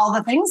 blah, all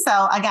the things.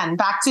 So again,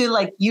 back to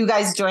like you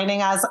guys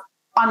joining us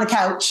on the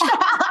couch,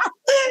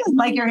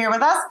 like you're here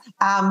with us.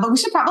 But we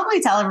should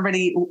probably tell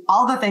everybody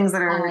all the things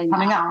that are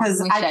coming up,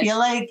 because I feel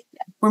like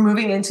we're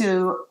moving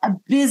into a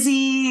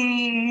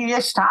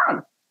busy-ish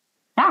time.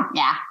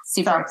 Yeah.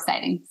 Super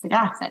exciting.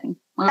 Exciting.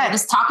 We're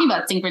just talking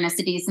about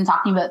synchronicities and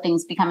talking about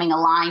things becoming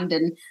aligned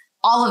and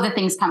all of the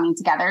things coming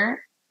together.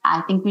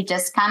 I think we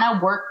just kind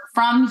of work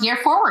from here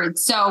forward.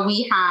 So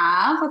we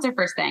have, what's our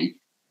first thing?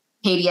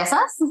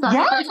 KDSS?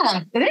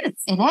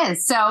 It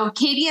is. So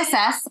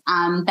KDSS,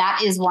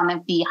 that is one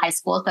of the high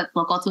schools that's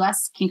local to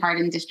us,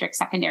 Kincardine District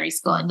Secondary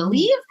School, I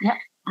believe. Yep.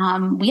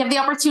 We have the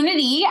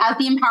opportunity as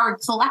the Empowered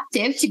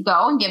Collective to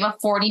go and give a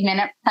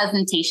 40-minute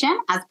presentation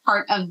as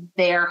part of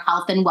their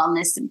health and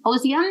wellness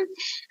symposium.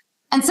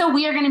 And so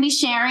we are going to be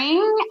sharing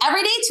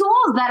everyday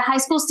tools that high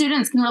school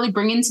students can really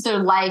bring into their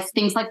life.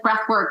 Things like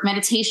breath work,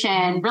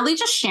 meditation, really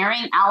just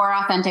sharing our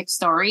authentic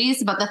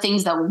stories about the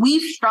things that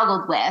we've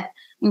struggled with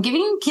and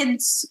giving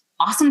kids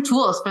awesome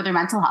tools for their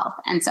mental health.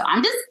 And so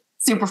I'm just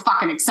super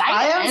fucking excited.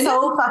 I am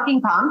so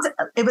fucking pumped.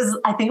 It was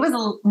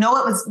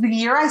the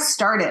year I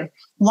started.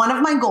 One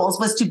of my goals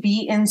was to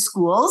be in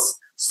schools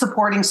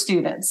supporting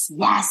students.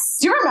 Yes.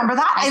 Do you remember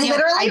that? I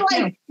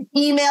literally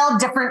emailed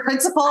different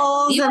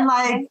principals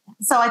and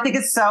so I think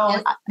it's so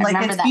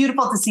it's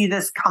beautiful to see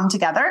this come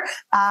together.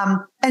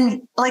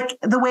 And like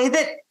the way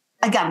that,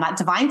 again, that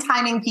divine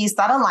timing piece,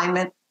 that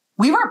alignment,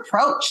 we were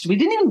approached. We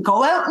didn't even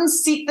go out and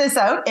seek this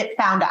out. It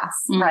found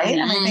us, right? Mm-hmm.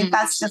 And I think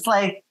that's just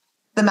like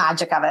the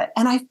magic of it.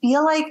 And I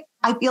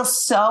feel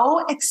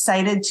so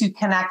excited to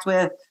connect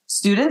with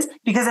students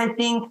because I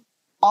think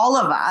all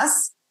of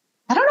us,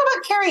 I don't know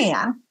about Carrie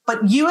Ann,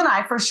 but you and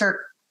I for sure,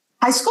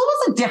 high school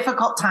was a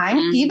difficult time,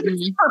 even if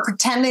we were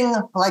pretending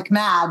like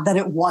mad that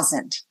it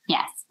wasn't.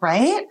 Yes.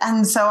 Right.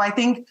 And so I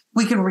think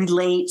we can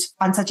relate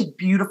on such a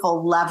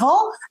beautiful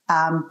level,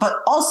 but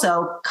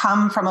also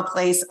come from a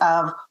place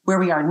of where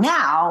we are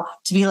now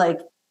to be like,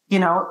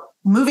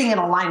 moving in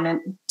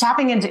alignment,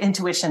 tapping into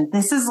intuition.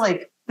 This is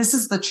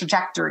the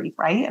trajectory,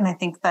 right? And I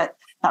think that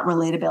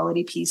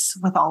relatability piece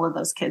with all of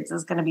those kids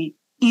is going to be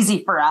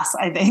easy for us,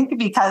 I think,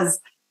 because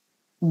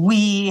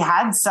we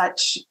had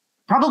such,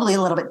 probably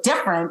a little bit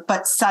different,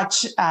 but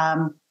such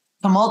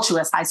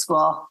tumultuous high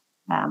school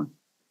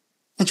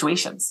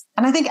situations.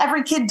 And I think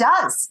every kid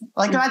does.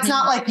 Like, that's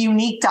not like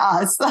unique to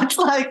us. That's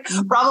like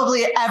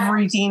probably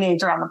every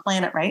teenager on the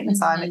planet, right? And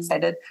so I'm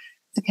excited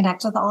to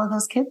connect with all of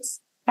those kids.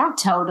 Yeah,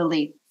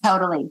 totally. So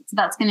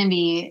that's going to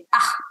be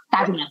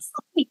fabulous.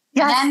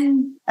 Yes.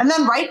 And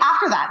then right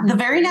after that, the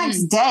very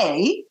next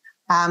day,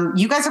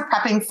 you guys are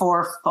prepping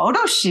for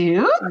photo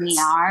shoot. We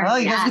are. Oh,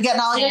 you guys are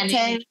getting all your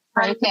tape.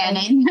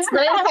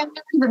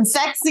 And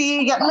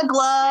sexy, getting the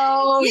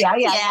glow.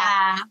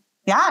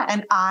 Yeah.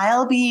 And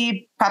I'll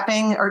be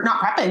prepping, or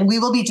not prepping. We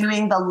will be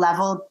doing the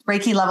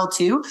Reiki level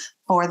 2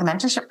 for the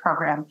mentorship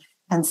program.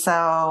 And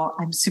so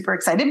I'm super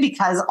excited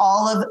because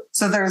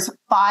there's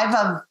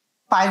five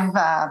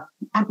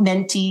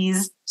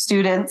mentees,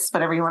 students,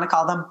 whatever you want to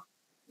call them.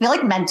 I feel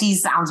like mentees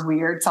sounds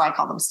weird, so I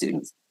call them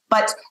students.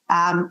 But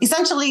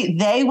essentially,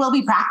 they will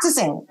be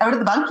practicing out of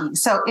the bunkie.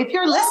 So if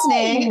you're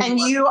listening and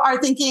you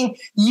are thinking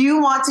you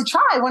want to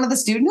try one of the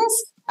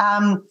students,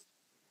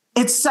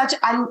 there's such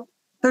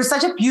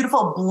a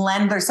beautiful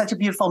blend. There's such a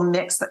beautiful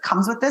mix that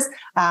comes with this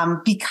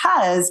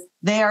because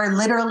they are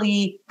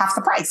literally half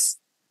the price.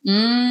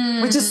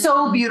 Which is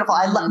so beautiful.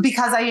 I love,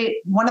 because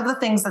one of the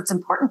things that's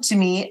important to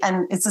me,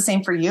 and it's the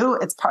same for you,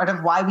 it's part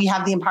of why we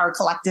have the Empower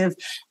Collective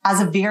as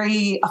a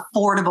very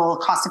affordable,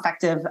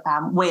 cost-effective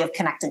way of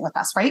connecting with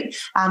us, right?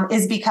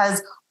 Is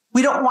because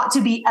we don't want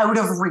to be out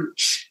of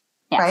reach,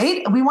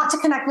 right? We want to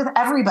connect with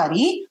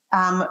everybody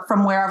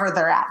from wherever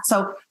they're at.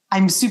 So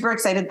I'm super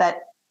excited that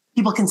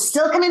people can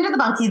still come into the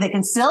bunkie. They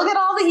can still get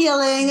all the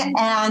healing.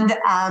 And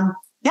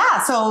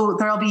so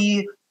there'll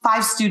be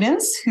 5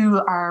 students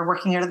who are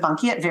working out of the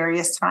bunkie at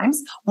various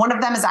times. One of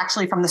them is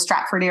actually from the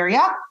Stratford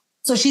area.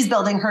 So she's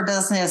building her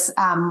business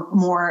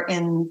more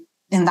in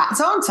that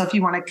zone. So if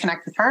you want to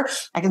connect with her,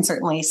 I can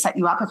certainly set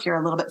you up if you're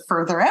a little bit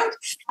further out.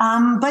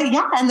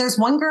 And there's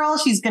one girl,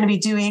 she's going to be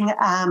doing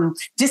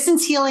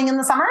distance healing in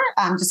the summer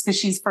just because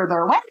she's further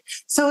away.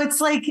 So it's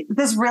like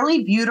this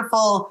really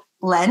beautiful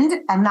blend.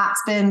 And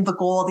that's been the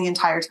goal the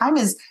entire time,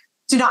 is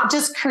to not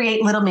just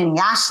create little mini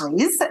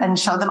Ashleys and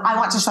show them. I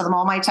want to show them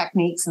all my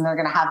techniques, and they're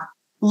going to have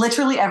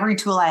literally every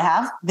tool I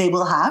have, they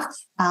will have.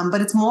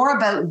 But it's more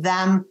about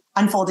them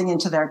unfolding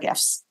into their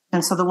gifts.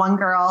 And so the one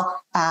girl,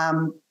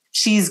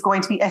 she's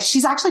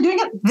actually doing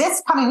it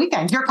this coming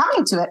weekend. You're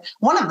coming to it.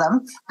 One of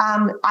them,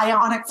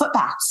 ionic foot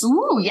baths.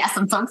 Ooh, yes.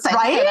 I'm so excited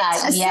right? for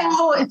that. Yeah.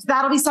 So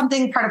that'll be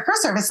something, part of her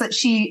service that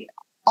she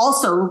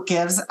also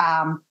gives,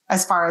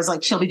 as far as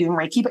like, she'll be doing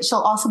Reiki, but she'll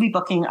also be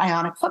booking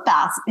ionic foot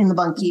baths in the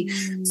bunkie.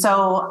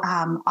 So,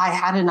 I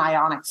had an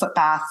ionic foot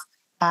bath.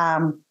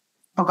 I've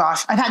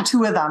had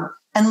 2 of them,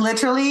 and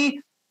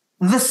literally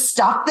the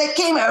stuff that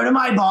came out of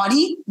my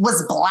body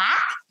was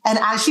black. And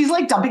as she's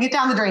like dumping it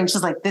down the drain,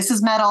 she's like, this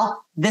is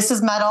metal, this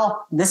is metal,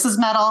 this is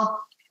metal.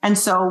 And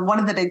so one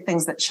of the big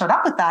things that showed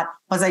up with that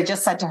was, I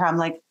just said to her, I'm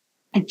like,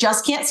 I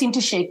just can't seem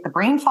to shake the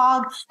brain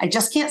fog. I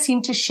just can't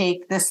seem to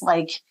shake this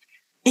like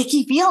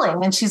icky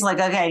feeling. And she's like,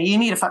 okay, you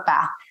need a foot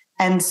bath.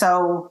 And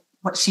so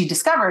what she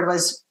discovered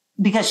was,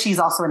 because she's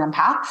also an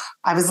empath,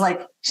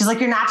 she's like,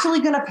 you're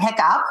naturally going to pick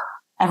up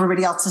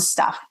everybody else's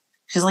stuff.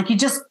 She's like,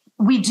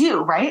 we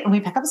do, right? And we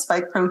pick up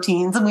spike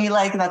proteins, and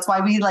that's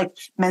why we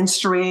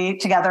menstruate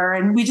together,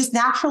 and we just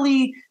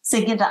naturally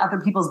sink into other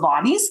people's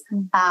bodies.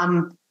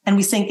 And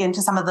we sink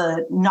into some of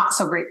the not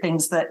so great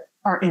things that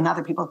are in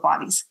other people's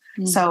bodies.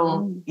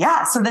 So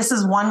this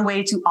is one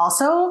way to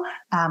also,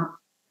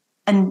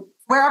 and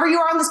wherever you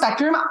are on the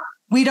spectrum,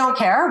 we don't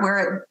care. We're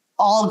at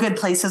all good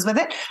places with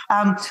it.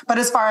 But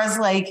as far as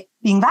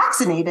being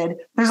vaccinated,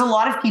 there's a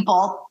lot of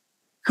people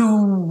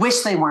who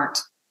wish they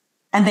weren't.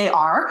 And they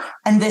are.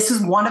 And this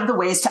is one of the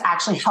ways to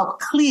actually help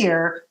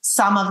clear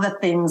some of the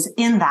things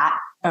in that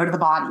out of the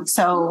body.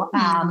 So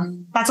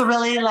that's a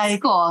really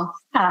like, Cool.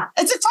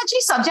 it's a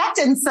touchy subject.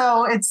 And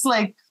so it's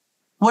like,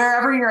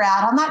 wherever you're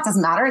at on that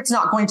doesn't matter. It's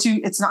not going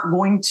to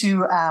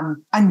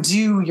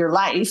undo your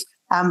life.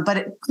 But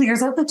it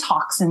clears out the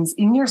toxins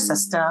in your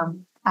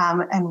system.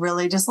 And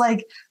really just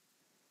like,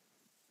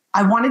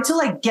 I wanted to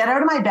like get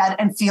out of my bed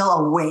and feel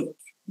awake,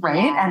 right?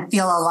 Yes. And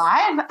feel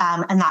alive.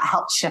 And that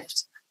helped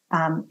shift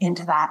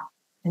into that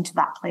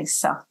place.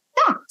 So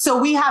yeah. So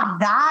we have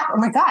that. Oh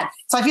my God.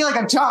 So I feel like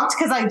I jumped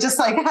because I just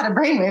like had a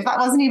brainwave. That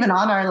wasn't even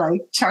on our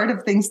like chart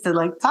of things to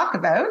like talk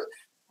about.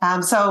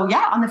 So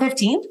yeah, on the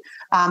 15th,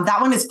 that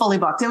one is fully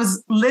booked. It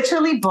was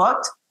literally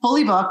booked,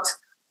 fully booked,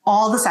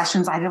 all the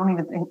sessions. I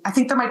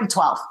think there might be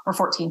 12 or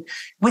 14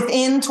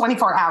 within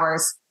 24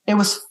 hours. It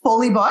was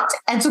fully booked.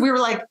 And so we were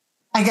like,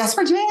 I guess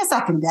we're doing a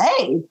second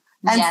day.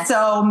 And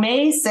so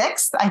May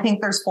 6th, I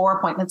think there's 4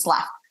 appointments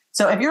left.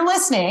 So if you're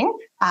listening,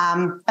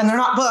 and they're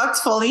not booked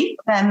fully,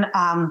 then,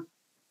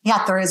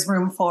 there is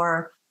room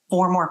for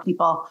 4 more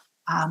people.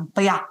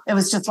 But yeah, it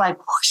was just like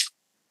whoosh,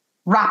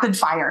 rapid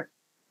fire.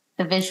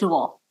 The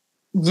visual.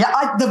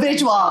 Yeah, the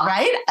visual,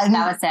 right? And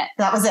that was it.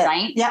 That was it.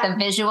 Right? Yeah. The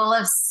visual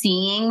of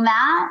seeing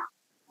that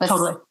was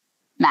totally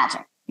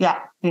magic. Yeah.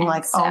 Being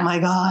like, oh my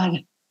God.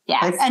 Yeah.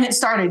 Like, and it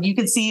started, you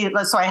could see it.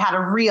 So I had a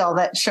reel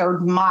that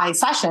showed my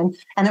session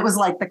and it was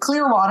like the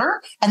clear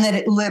water. And then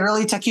it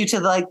literally took you to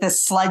like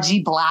this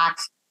sludgy black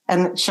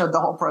and it showed the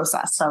whole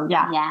process. So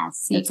yeah.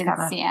 Yes. You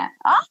can see it.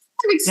 Oh,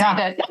 I'm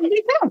excited. Yeah. Me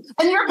too.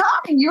 And you're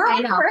coming. You're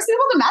the first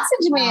people to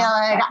message me.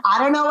 Like, I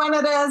don't know when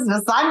it is.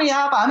 Just sign me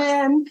up. I'm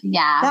in.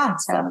 Yeah,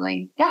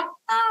 totally. So, yeah.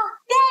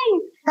 Yay.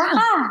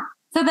 Yeah.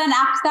 So then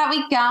after that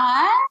we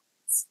got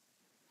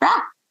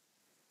breath.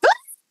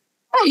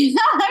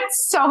 I'm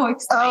so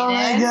excited. Oh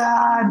my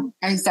God.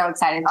 I'm so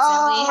excited.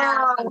 So we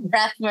have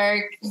breath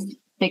work,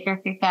 Thicker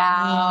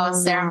Cacao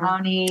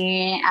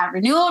ceremony at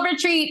Renewal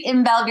Retreat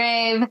in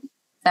Belgrave,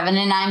 7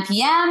 to 9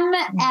 p.m.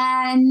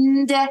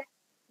 And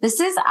this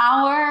is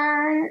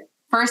our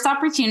first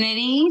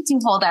opportunity to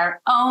hold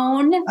our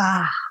own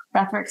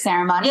breathwork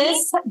ceremony.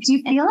 Do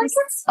you feel like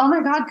it's, oh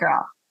my God,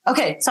 girl.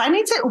 Okay. So I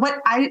need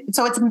to,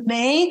 so it's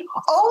May.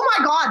 Oh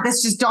my God.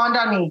 This just dawned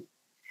on me.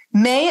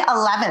 May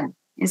 11th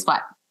is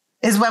what?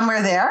 Is when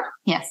we're there.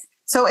 Yes.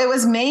 So it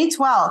was May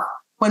 12th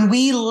when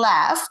we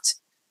left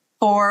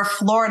for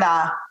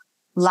Florida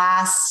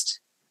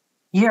last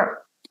year.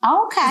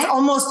 Okay. It's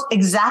almost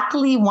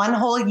exactly 1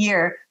 whole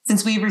year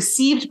since we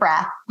received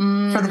breath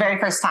for the very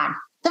first time.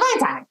 Divine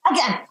timing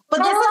again. But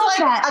this is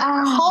like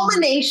a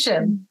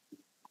culmination.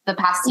 The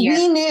past year.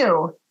 We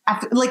knew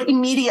like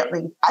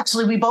immediately.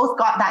 Actually, we both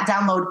got that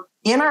download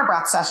in our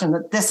breath session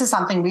that this is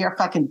something we are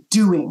fucking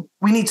doing.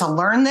 We need to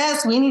learn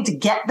this. We need to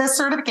get this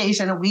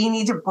certification and we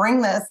need to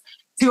bring this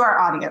to our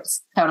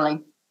audience. Totally.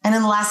 And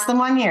in less than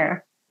 1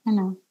 year. I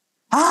know.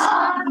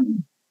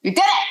 We did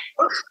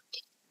it.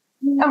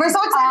 And we're so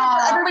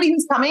excited for everybody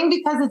who's coming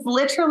because it's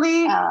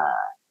literally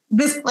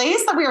this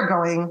place that we are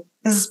going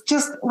is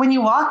just when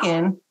you walk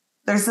in,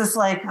 there's this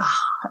like,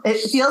 it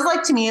feels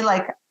like to me,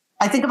 like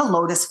I think of a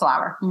lotus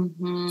flower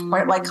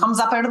where it like comes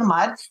up out of the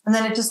mud and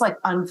then it just like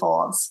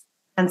unfolds.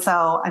 And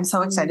so I'm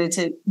so excited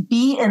to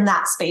be in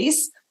that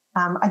space.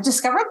 I've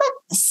discovered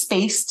that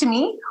space to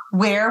me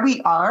where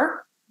we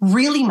are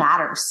really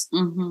matters.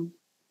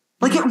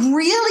 Like it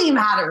really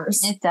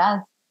matters. It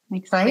does.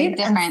 Makes right? a big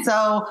difference. And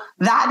so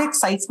that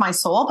excites my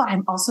soul, but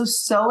I'm also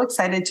so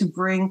excited to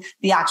bring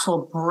the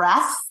actual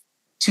breath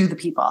to the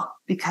people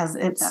because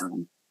it's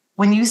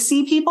when you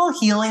see people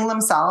healing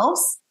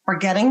themselves or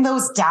getting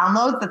those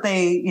downloads that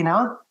they,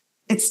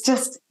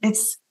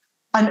 it's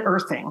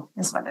unearthing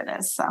is what it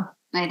is. So.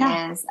 It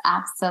is.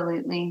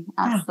 Absolutely.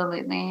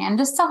 Absolutely. And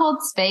just to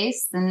hold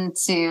space and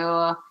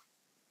to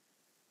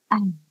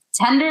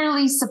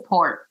tenderly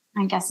support,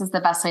 I guess is the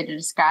best way to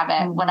describe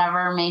it.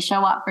 Whatever may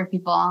show up for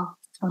people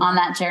on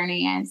that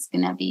journey is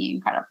going to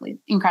be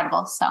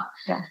incredible. So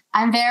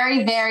I'm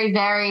very, very,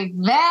 very,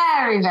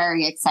 very,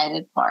 very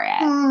excited for it.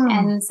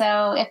 And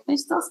so if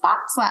there's still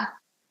spots left.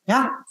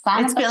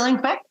 It's feeling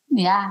quick.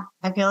 Yeah.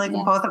 I feel like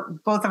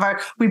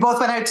we both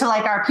went out to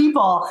like our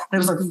people and it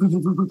was like,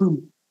 boom,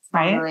 boom.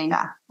 Right? Totally.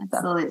 Yeah.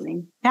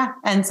 Absolutely. Yeah.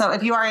 And so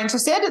if you are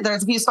interested,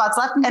 there's a few spots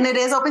left and it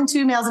is open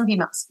to males and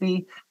females.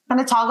 We kind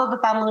of toggled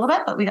with that a little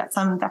bit, but we got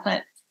some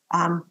definite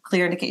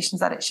clear indications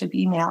that it should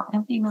be male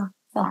and female.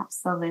 So.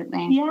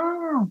 Absolutely.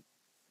 Yeah.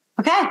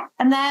 Okay.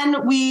 And then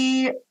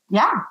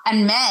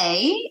and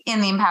May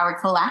in the Empowered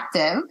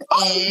Collective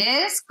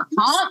is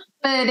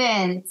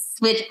confidence,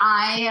 which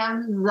I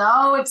am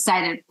so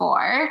excited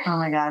for. Oh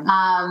my God.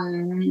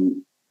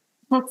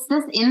 It's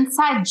this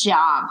inside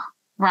job.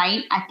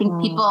 Right? I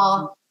think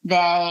people,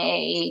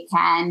 they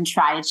can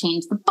try to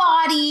change the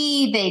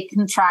body. They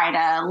can try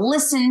to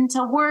listen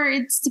to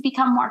words to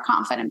become more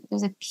confident. But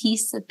there's a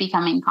piece of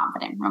becoming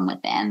confident from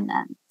within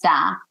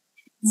that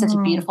such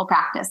a beautiful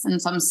practice.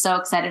 And so I'm so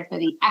excited for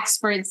the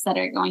experts that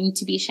are going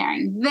to be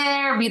sharing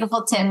their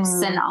beautiful tips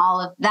and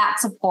all of that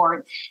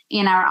support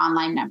in our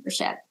online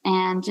membership,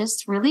 and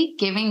just really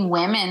giving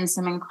women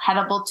some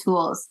incredible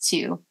tools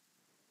to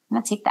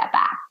take that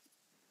back.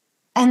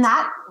 And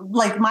that,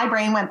 like, my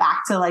brain went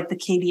back to like the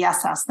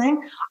KDSS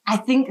thing. I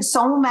think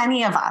so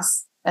many of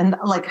us, and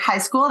like high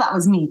school, that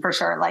was me for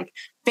sure. Like,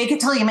 fake it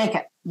till you make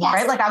it. Yes.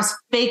 Right? Like, I was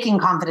faking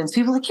confidence.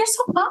 People were like, you're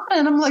so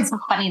confident. I'm like, so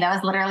funny. That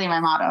was literally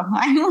my motto.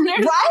 Right?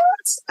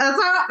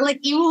 That's like,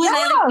 even when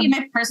I be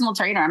my personal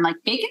trainer, I'm like,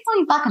 fake it till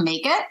you fucking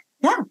make it.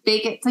 Yeah.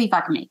 Fake it till you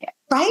fucking make it.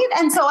 Right.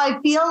 And so I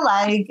feel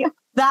like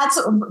that's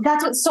what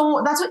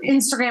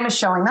Instagram is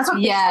showing. That's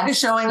what Facebook is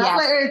showing. That's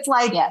what it's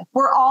like,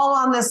 we're all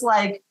on this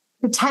like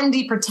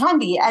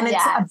pretendy. And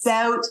it's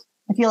about,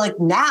 I feel like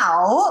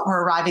now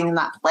we're arriving in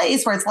that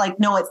place where it's like,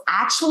 no, it's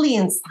actually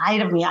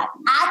inside of me. I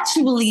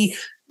actually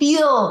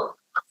feel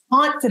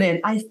confident.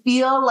 I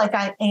feel like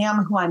I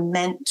am who I'm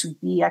meant to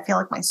be. I feel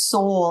like my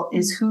soul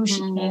is who she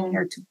came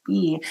here to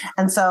be.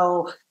 And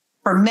so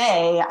for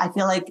May, I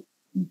feel like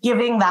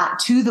giving that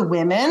to the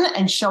women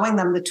and showing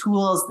them the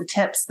tools, the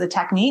tips, the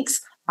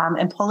techniques,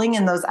 and pulling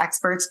in those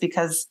experts,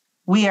 because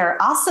we are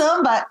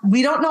awesome, but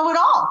we don't know it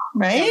all.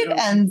 Right. Mm-hmm.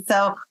 And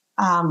so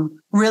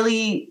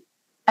really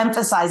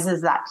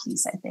emphasizes that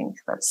piece. I think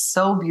that's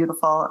so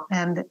beautiful.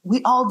 And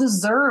we all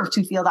deserve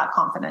to feel that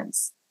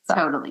confidence. So,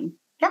 totally.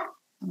 Yeah.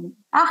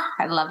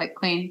 I love it,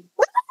 Queen.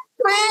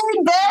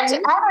 Queen bitch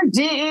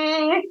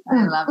energy.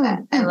 I love it.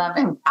 I love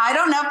it. I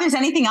don't know if there's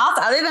anything else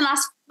other than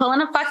us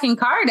pulling a fucking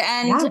card.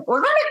 And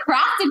we're going to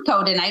Crafted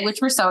Co tonight, which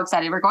we're so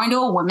excited. We're going to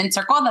a women's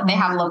circle that they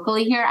have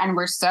locally here. And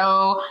we're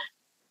so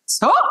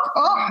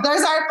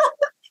there's our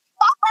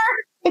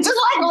it just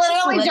like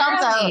literally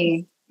jumped out.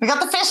 We got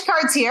the fish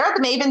cards here,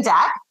 the Maven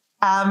deck.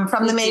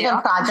 From the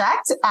Maven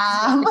Project.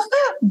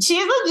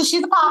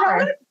 She's a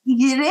popper.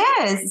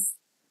 It is.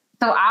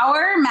 So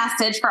our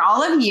message for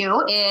all of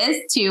you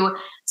is to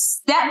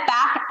step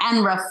back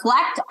and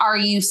reflect. Are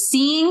you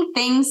seeing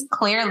things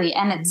clearly?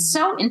 And it's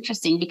so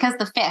interesting because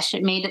the fish,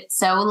 it made it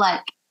so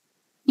like,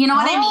 you know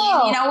what I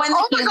mean? You know, when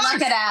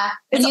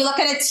you look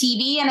at a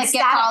TV and it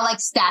gets all like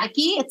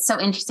staticky, it's so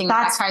interesting.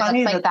 That's that card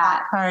funny looks like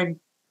that. Card.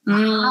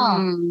 Wow.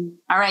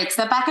 All right.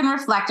 Step back and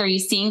reflect. Are you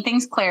seeing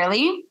things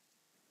clearly?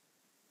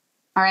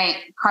 All right.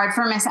 Card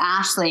for Miss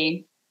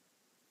Ashley.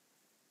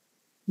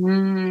 I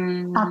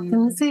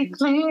can see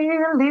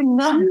clearly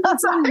now.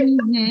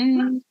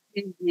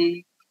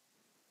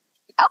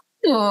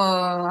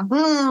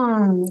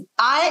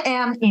 I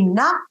am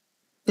enough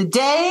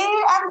today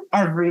and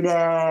every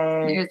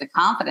day. Here's the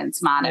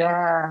confidence motto.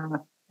 Yeah.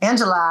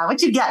 Angela,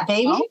 what you got,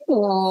 baby?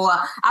 Oh,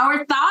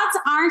 our thoughts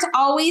aren't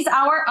always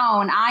our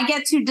own. I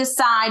get to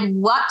decide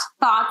what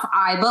thoughts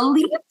I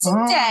believe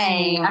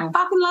today. I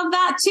fucking love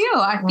that too.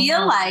 I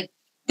feel like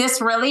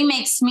this really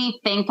makes me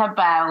think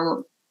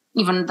about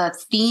even the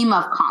theme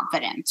of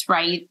confidence,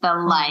 right? The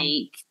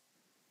like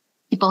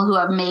people who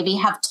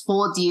have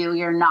told you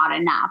you're not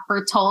enough,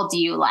 or told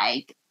you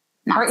like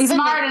not or even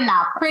smart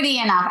enough, pretty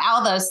enough,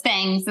 all those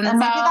things. And so,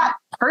 maybe that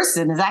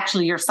person is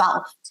actually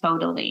yourself.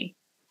 Totally.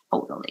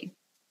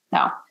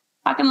 So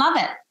fucking love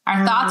it.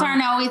 Our thoughts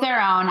aren't always our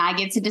own. I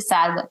get to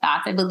decide what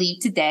thoughts I believe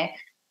today.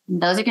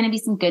 And those are going to be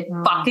some good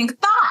fucking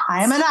thoughts.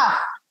 I am enough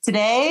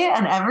today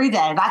and every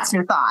day. That's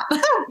your thought.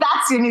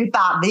 That's your new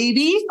thought,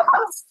 baby.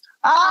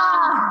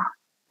 I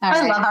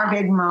love our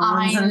big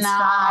moments and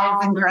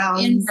strides and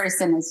grounds. In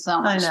person is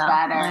so much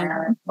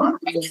better.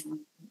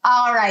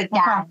 All right,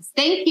 guys.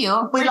 Thank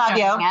you. We love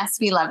you. Yes,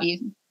 we love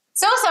you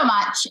so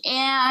much.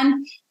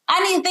 And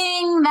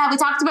anything that we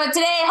talked about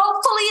today,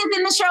 hopefully is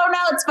in the show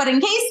notes. But in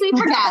case we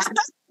forget,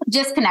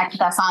 just connect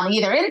with us on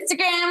either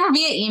Instagram or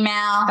via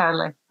email.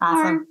 Totally.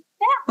 Awesome.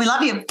 We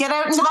love you. Get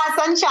out into that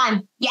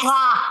sunshine. Yes.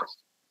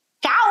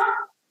 Ciao.